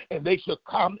 and they shall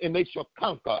come and they shall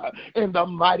conquer in the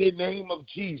mighty name of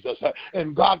Jesus.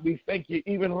 And God, we thank you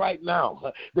even right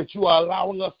now that you are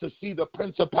allowing us to see the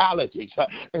principalities,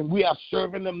 and we are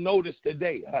serving them notice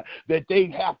today that they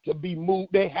have to be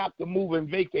moved, they have to move and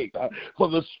vacate, for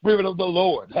the Spirit of the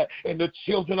Lord and the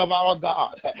children of our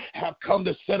God have come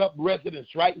to set up residence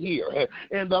right here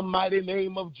in the mighty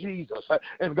name of Jesus.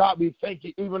 And God, we thank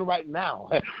you even right now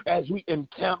as we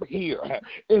encamp here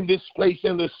in this place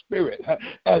in the Spirit,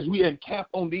 as we encamp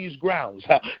on these grounds,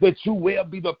 that you will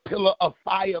be the pillar of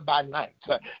fire by night,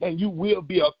 and you will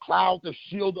be a cloud to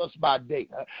shield us by day,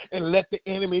 and let the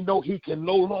enemy know he can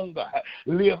no longer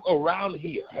live around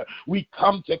here. We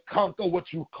come to conquer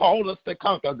what you called us to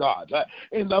conquer, God,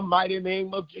 in the mighty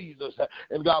name of Jesus.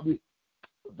 And God, we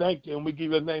thank you, and we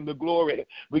give your name the glory.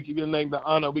 We give your name the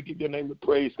honor. We give your name the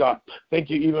praise, God. Thank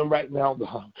you even right now,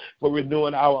 God, for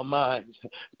renewing our minds.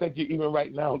 Thank you even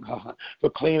right now, God, for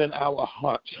cleaning our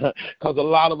hearts, because a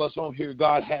lot of us on here,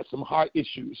 God, had some heart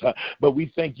issues, but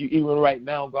we thank you even right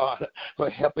now, God, for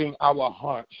helping our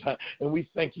hearts, and we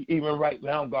thank you even right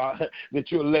now, God,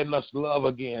 that you're letting us love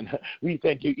again. We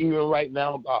thank you even right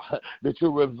now, God, that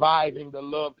you're reviving the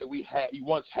love that we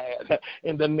once had,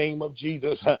 in the name of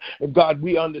Jesus. And God,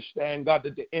 we understand, God,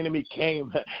 that the enemy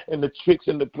came and the tricks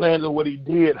and the plans of what he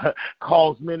did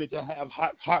caused many to have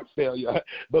heart failure.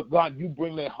 But God, you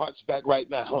bring their hearts back right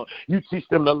now. You teach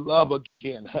them to love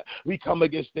again. We come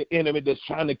against the enemy that's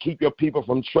trying to keep your people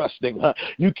from trusting.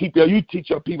 You teach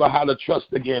your people how to trust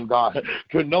again, God,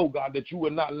 to know, God, that you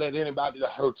would not let anybody to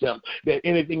hurt them, that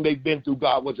anything they've been through,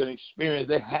 God, was an experience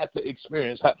they had to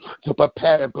experience to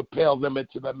prepare and propel them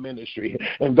into the ministry.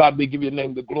 And God, we give your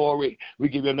name the glory. We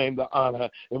give your name the honor.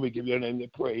 And we give your name the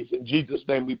praise. In Jesus'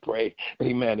 name we pray.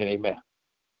 Amen and amen.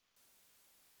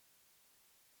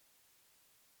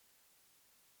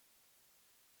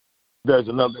 There's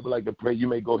another that would like to pray. You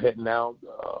may go ahead now.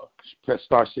 Press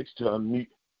 *6 to unmute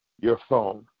your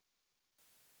phone.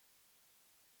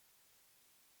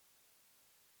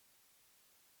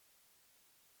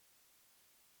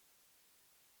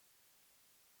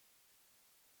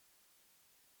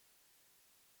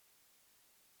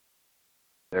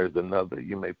 There's another.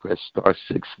 You may press *6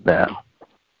 now.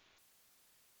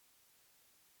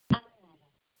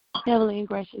 Heavenly and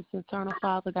gracious, eternal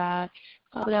Father God,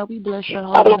 we bless your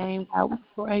holy name, God. We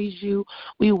praise you.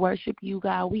 We worship you,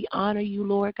 God. We honor you,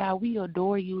 Lord, God. We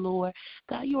adore you, Lord.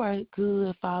 God, you are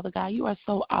good, Father, God. You are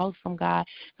so awesome, God.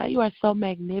 God, you are so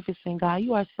magnificent, God.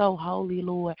 You are so holy,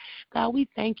 Lord. God, we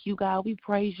thank you, God. We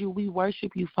praise you. We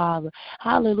worship you, Father.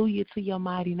 Hallelujah to your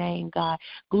mighty name, God.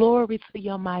 Glory to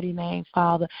your mighty name,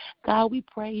 Father. God, we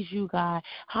praise you, God.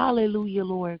 Hallelujah,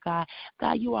 Lord, God.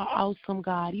 God, you are awesome,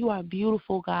 God. You are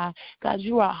beautiful, God. God,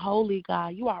 you are holy,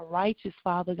 God. You are righteous,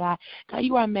 Father God. God,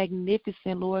 you are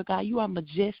magnificent, Lord God. You are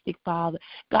majestic, Father.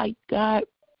 God,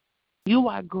 you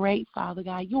are great, Father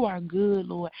God. You are good,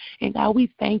 Lord. And God,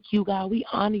 we thank you, God. We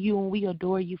honor you and we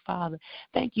adore you, Father.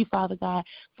 Thank you, Father God,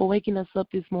 for waking us up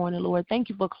this morning, Lord. Thank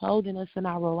you for clothing us in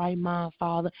our right mind,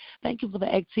 Father. Thank you for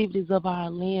the activities of our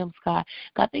limbs, God.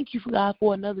 God, thank you, God,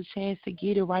 for another chance to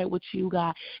get it right with you,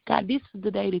 God. God, this is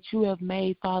the day that you have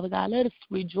made, Father God. Let us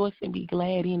rejoice and be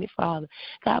glad in it, Father.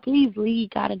 God, please lead,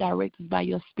 God, and direct us by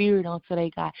your Spirit on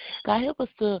today, God. God, help us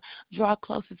to draw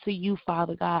closer to you,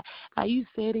 Father God. God, you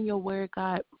said in your word,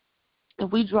 God,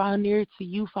 If we draw near to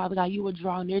you, Father God, you will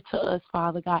draw near to us,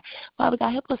 Father God. Father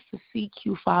God, help us to seek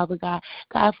you, Father God.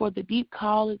 God, for the deep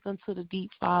call is unto the deep,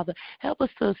 Father. Help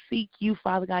us to seek you,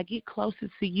 Father God. Get closer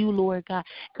to you, Lord God.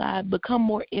 God, become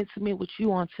more intimate with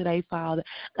you on today, Father.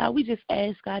 God, we just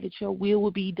ask, God, that your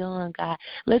will be done, God.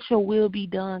 Let your will be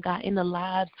done, God, in the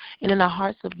lives and in the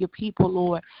hearts of your people,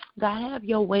 Lord. God, have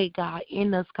your way, God,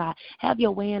 in us, God. Have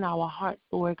your way in our hearts,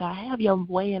 Lord God. Have your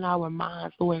way in our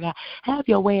minds, Lord God. Have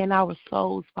your way in our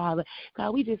souls, Father.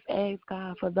 God, we just ask,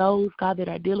 God, for those, God, that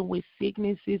are dealing with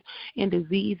sicknesses and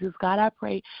diseases. God, I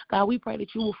pray, God, we pray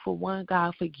that you will, for one,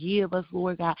 God, forgive us,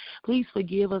 Lord God. Please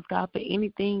forgive us, God, for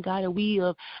anything, God, that we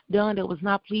have done that was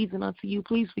not pleasing unto you.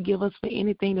 Please forgive us for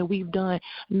anything that we've done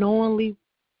knowingly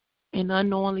and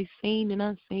unknowingly, seen and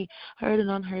unseen, heard and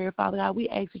unheard. Father God, we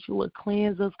ask that you would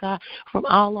cleanse us, God, from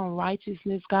all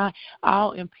unrighteousness, God,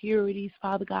 all impurities,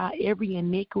 Father God, every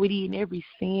iniquity and every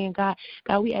sin, God.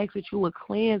 God, we ask that you would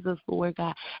cleanse us, Lord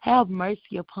God. Have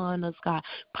mercy upon us, God.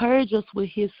 Purge us with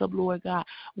hyssop, Lord God.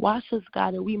 Wash us,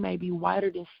 God, that we may be whiter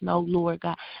than snow, Lord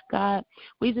God. God,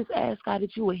 we just ask, God,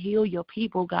 that you would heal your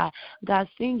people, God. God,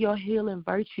 send your healing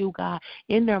virtue, God,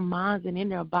 in their minds and in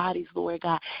their bodies, Lord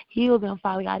God. Heal them,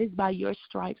 Father God. It's by your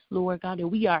stripes, Lord God, that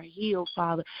we are healed,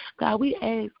 Father. God, we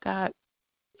ask, God,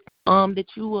 that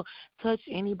you will touch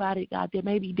anybody, God, that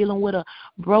may be dealing with a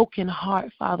broken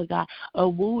heart, Father God, a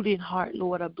wounded heart,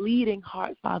 Lord, a bleeding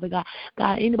heart, Father God.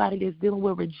 God, anybody that's dealing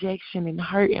with rejection and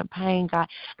hurt and pain, God.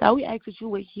 God, we ask that you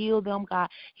would heal them, God.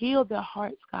 Heal their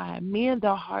hearts, God. Mend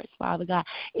their hearts, Father God,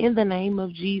 in the name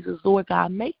of Jesus, Lord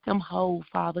God. Make them whole,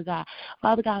 Father God.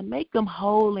 Father God, make them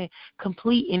whole and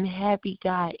complete and happy,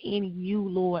 God, in you,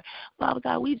 Lord. Father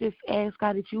God, we just ask,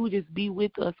 God, that you would just be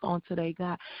with us on today,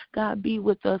 God. God, be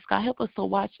with us, God. Help us to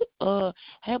watch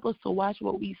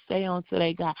what we say on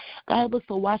today, God. God, help us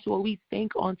to watch what we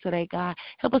think on today, God.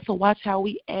 Help us to watch how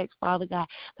we act, Father God.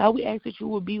 God, we ask that you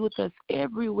will be with us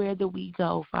everywhere that we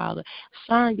go, Father.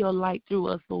 Shine your light through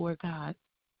us, Lord God.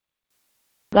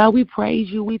 God, we praise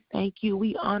you, we thank you,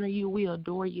 we honor you, we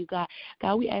adore you, God.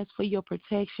 God, we ask for your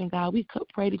protection, God. We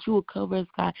pray that you will cover us,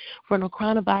 God, from the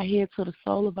crown of our head to the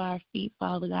sole of our feet,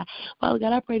 Father God. Father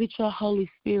God, I pray that your Holy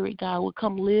Spirit, God, will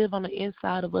come live on the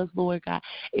inside of us, Lord God,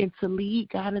 and to lead,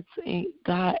 God, and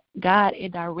God,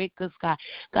 and direct us, God.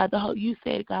 God, you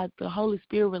said, God, the Holy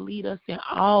Spirit will lead us in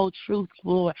all truth,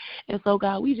 Lord. And so,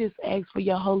 God, we just ask for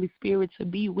your Holy Spirit to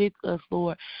be with us,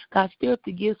 Lord. God, stir up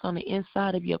the gifts on the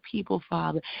inside of your people,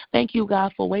 Father. Thank you,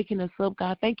 God, for waking us up,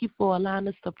 God. Thank you for allowing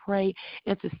us to pray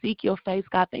and to seek your face,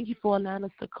 God. Thank you for allowing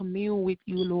us to commune with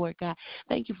you, Lord God.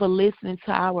 Thank you for listening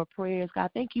to our prayers,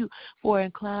 God. Thank you for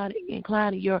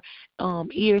inclining your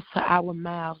ears to our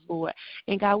mouths, Lord.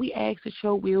 And, God, we ask that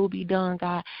your will be done,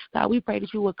 God. God, we pray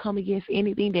that you will come against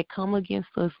anything that come against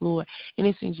us, Lord. And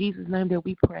it's in Jesus' name that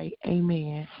we pray.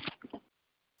 Amen.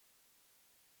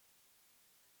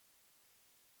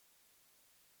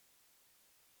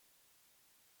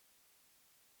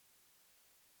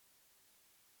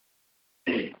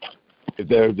 If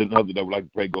there's another that would like to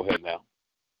pray, go ahead now.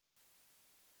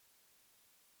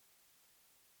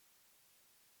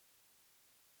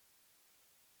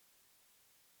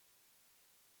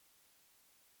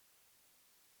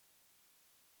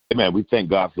 Amen. We thank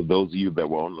God for those of you that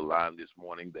were on the line this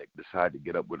morning that decided to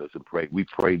get up with us and pray. We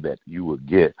pray that you will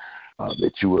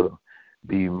that you will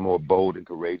be more bold and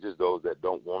courageous, those that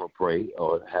don't want to pray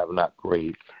or have not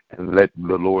prayed, and let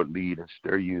the Lord lead and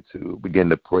stir you to begin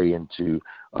to pray and to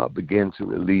begin to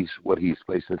release what he's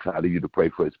placed inside of you to pray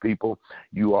for his people.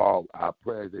 You all, our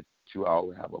prayers that you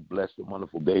all have a blessed and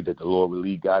wonderful day, that the Lord will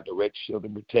lead, God, direct, shield,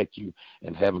 and protect you,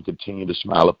 and have him continue to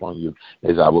smile upon you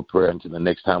as our prayer until the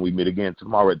next time we meet again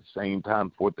tomorrow at the same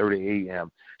time, 4:30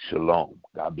 a.m. Shalom.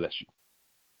 God bless you.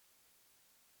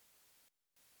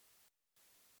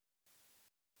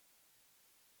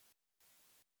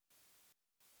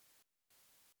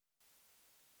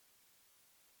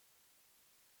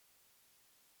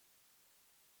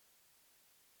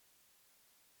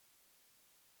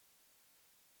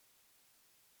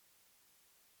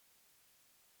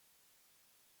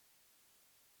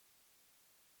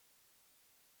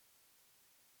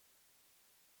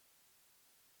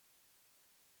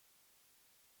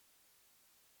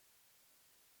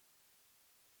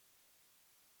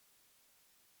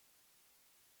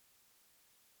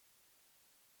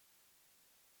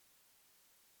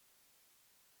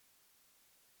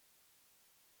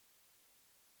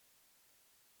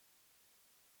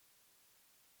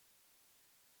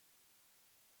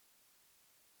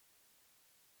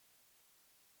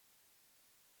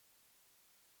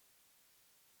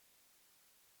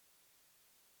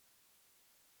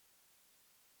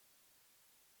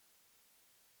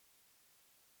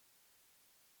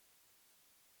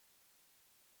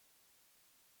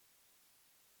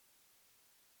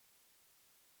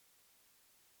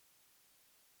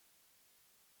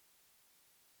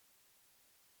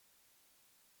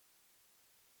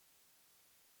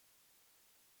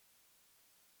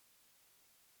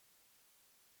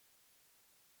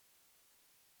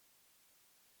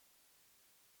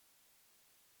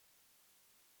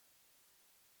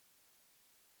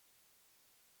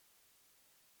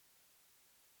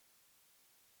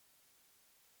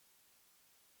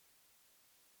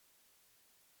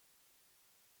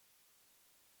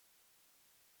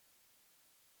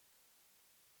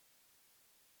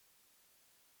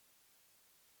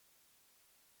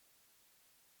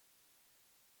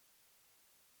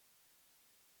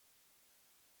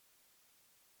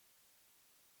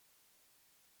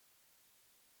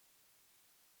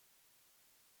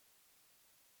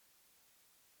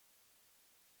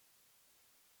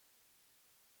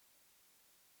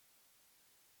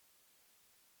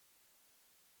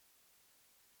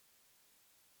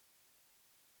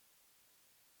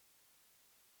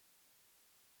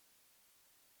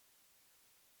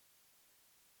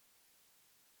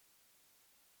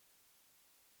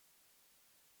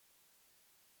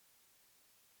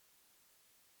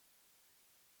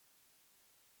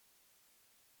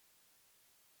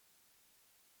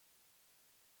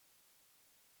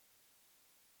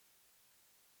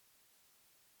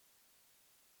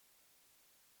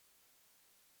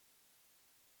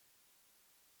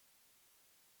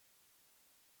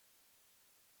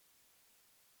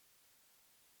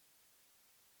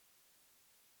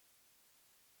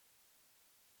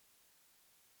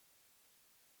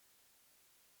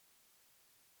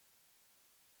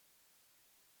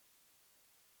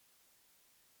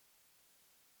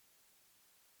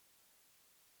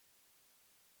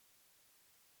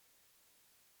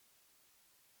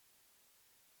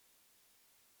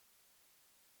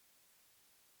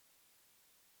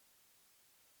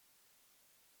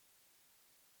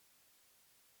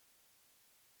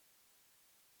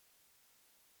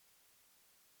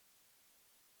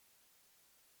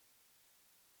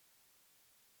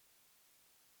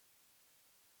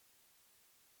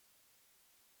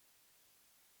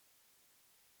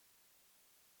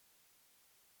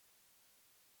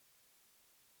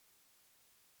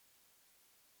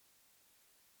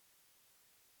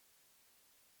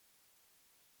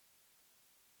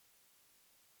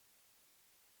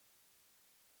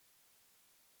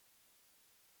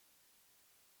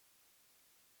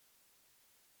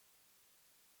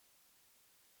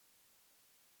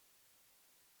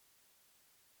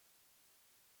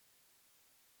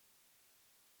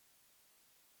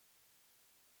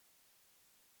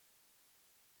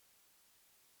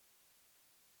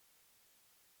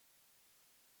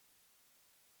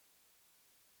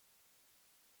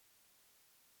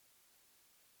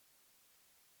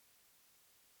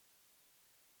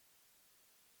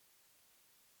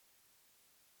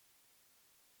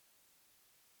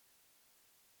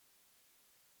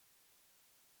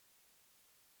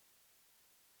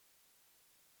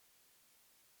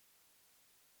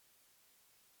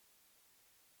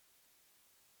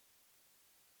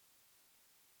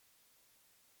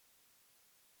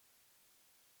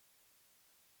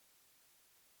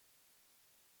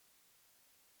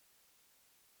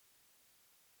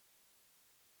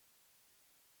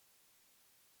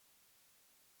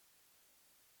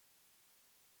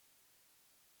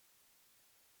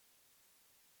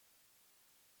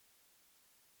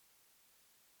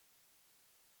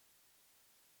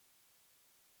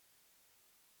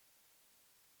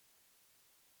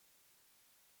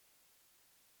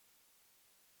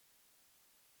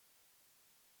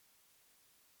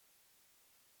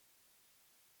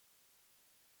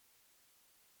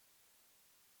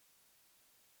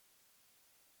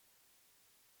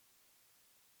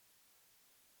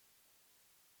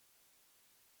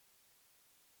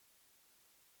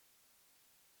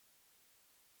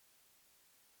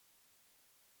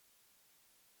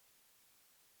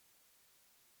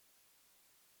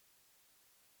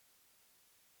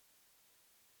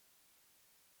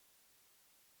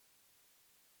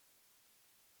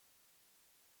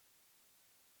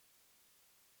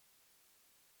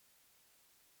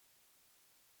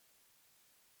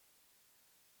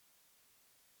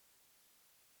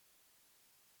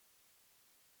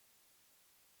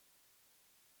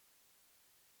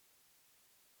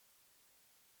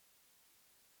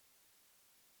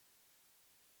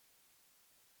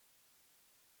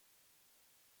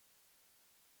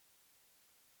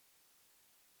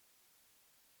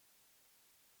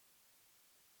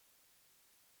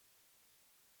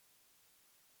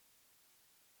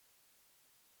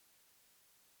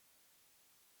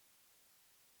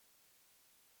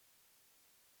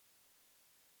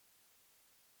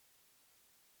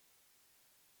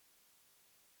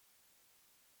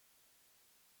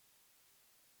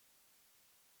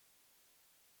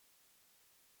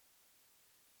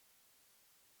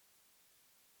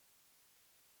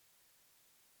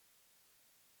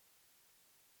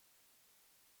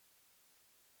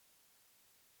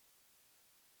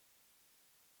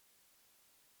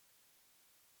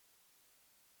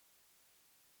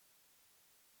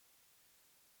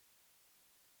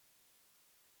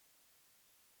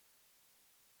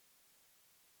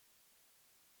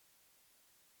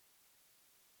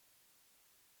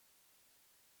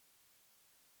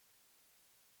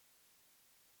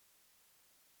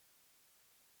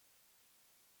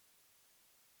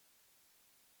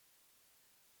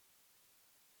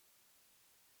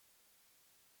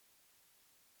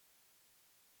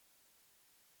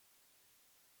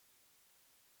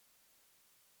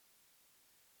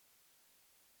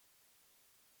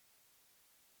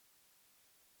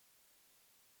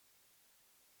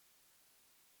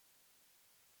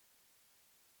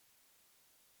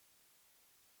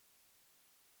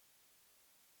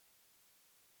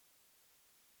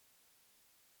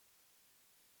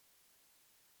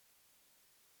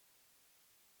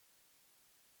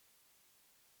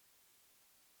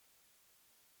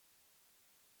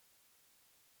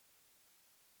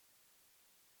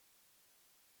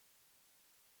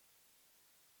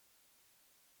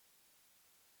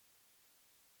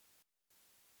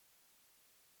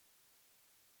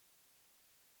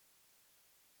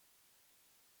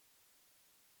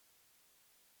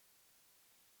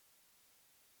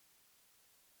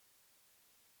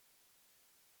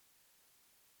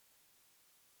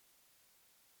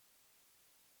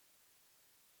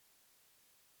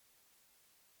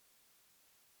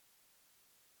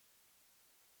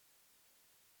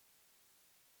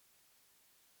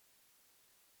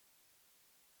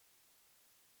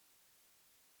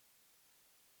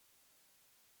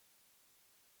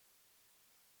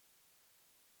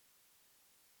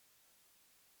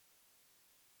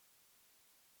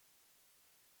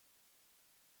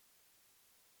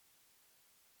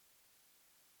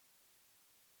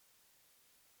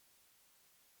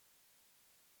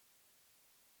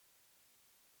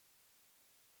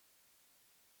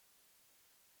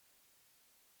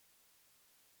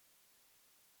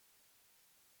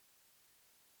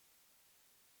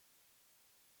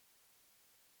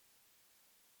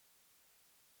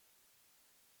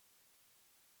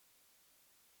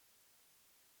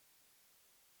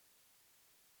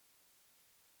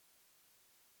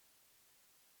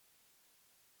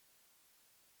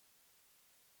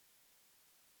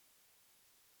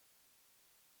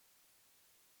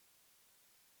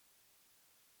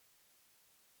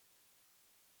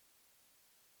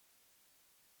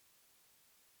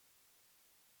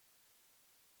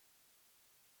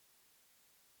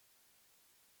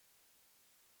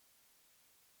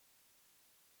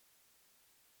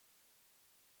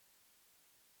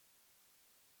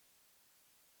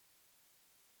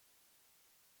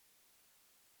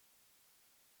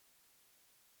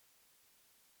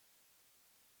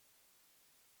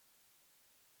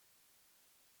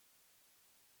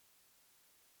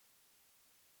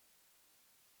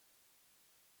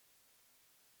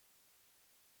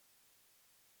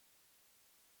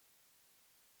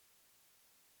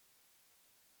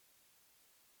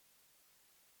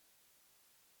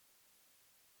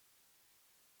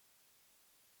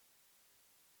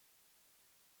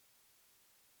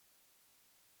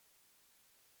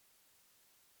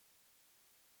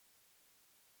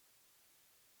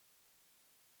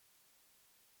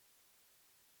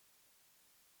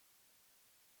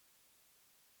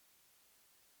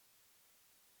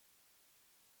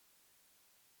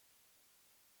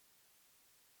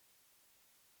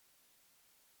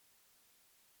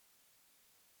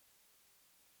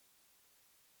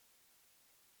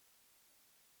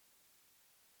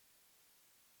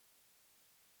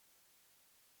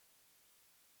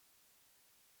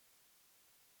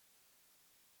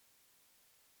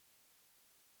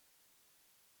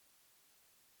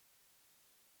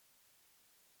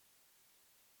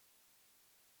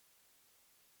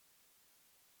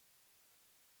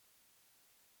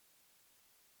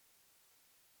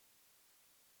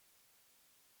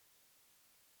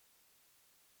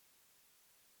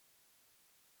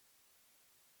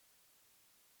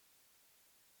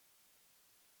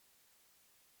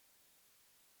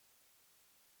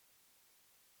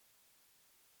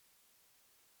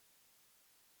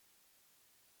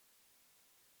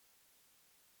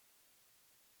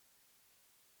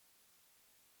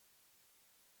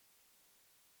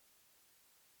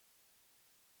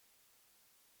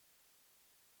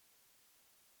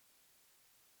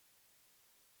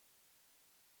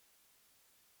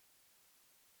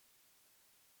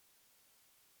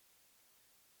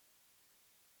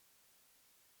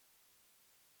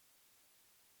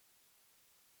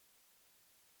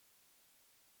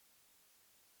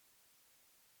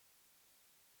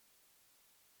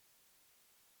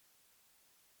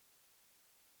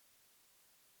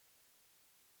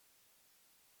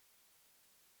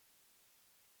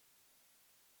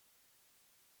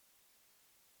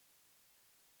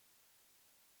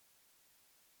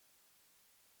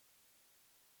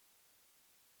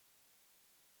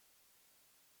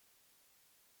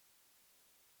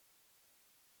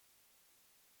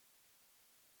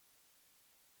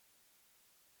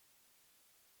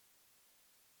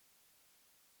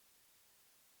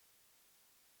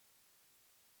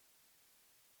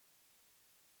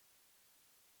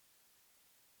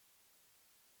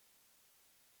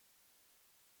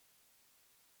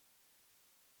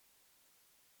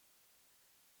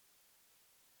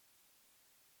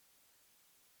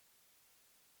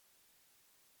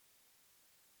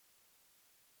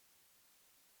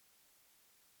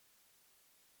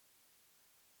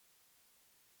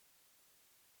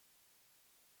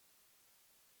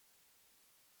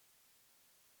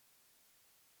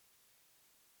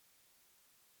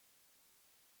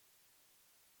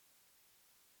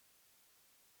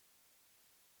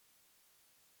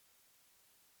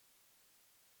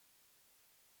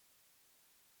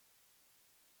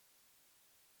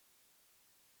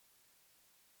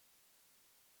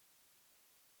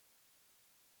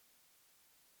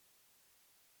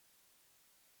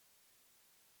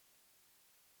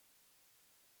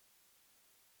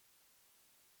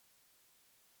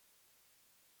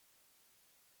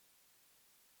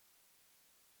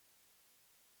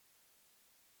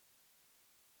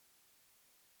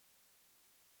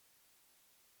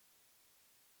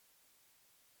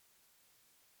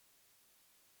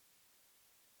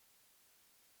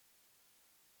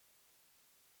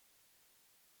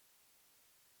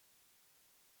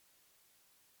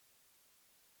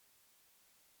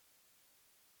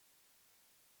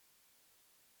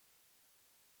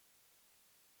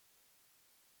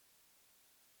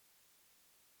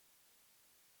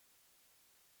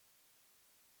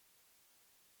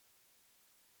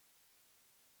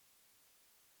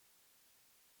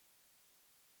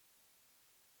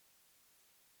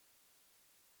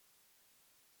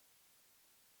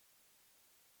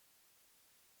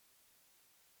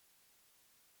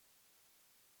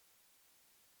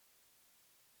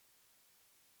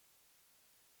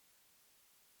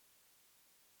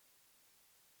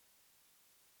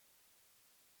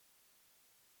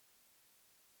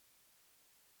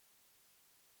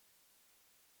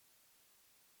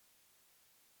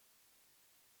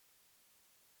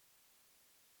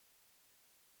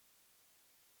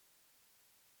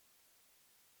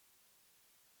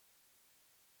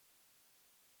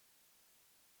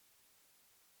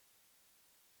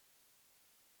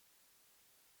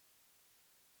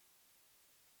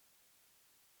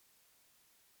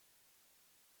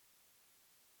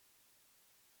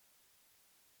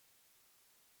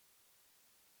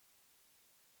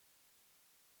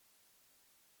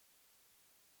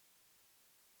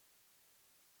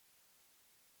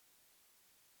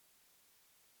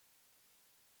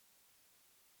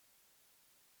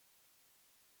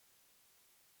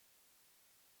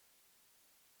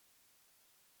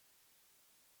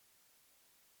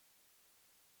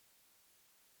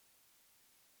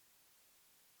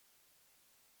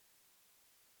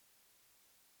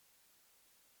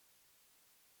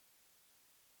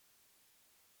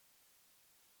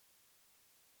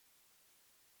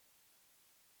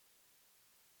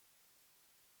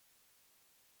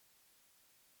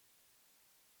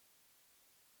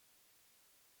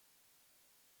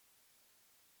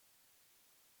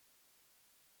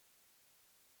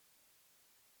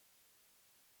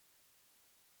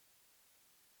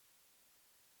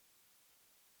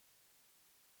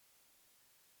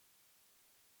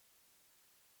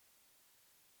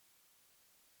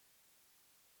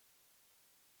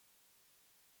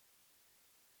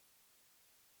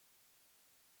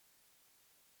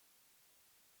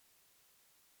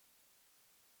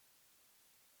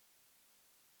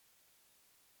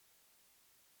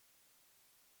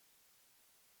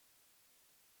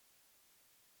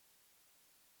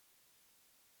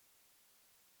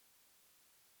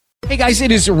 Hey guys,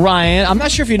 it is Ryan. I'm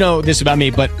not sure if you know this about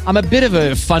me, but I'm a bit of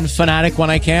a fun fanatic when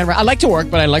I can. I like to work,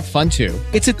 but I like fun too.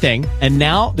 It's a thing. And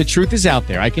now the truth is out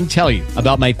there. I can tell you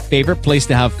about my favorite place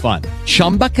to have fun.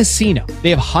 Chumba Casino. They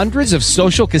have hundreds of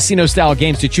social casino style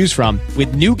games to choose from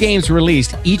with new games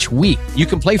released each week. You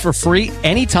can play for free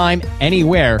anytime,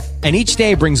 anywhere. And each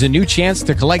day brings a new chance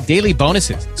to collect daily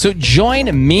bonuses. So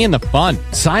join me in the fun.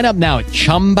 Sign up now at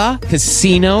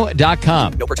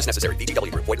ChumbaCasino.com. No purchase necessary.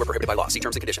 VGW Group. Void where prohibited by law. See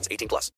terms and conditions. 18+.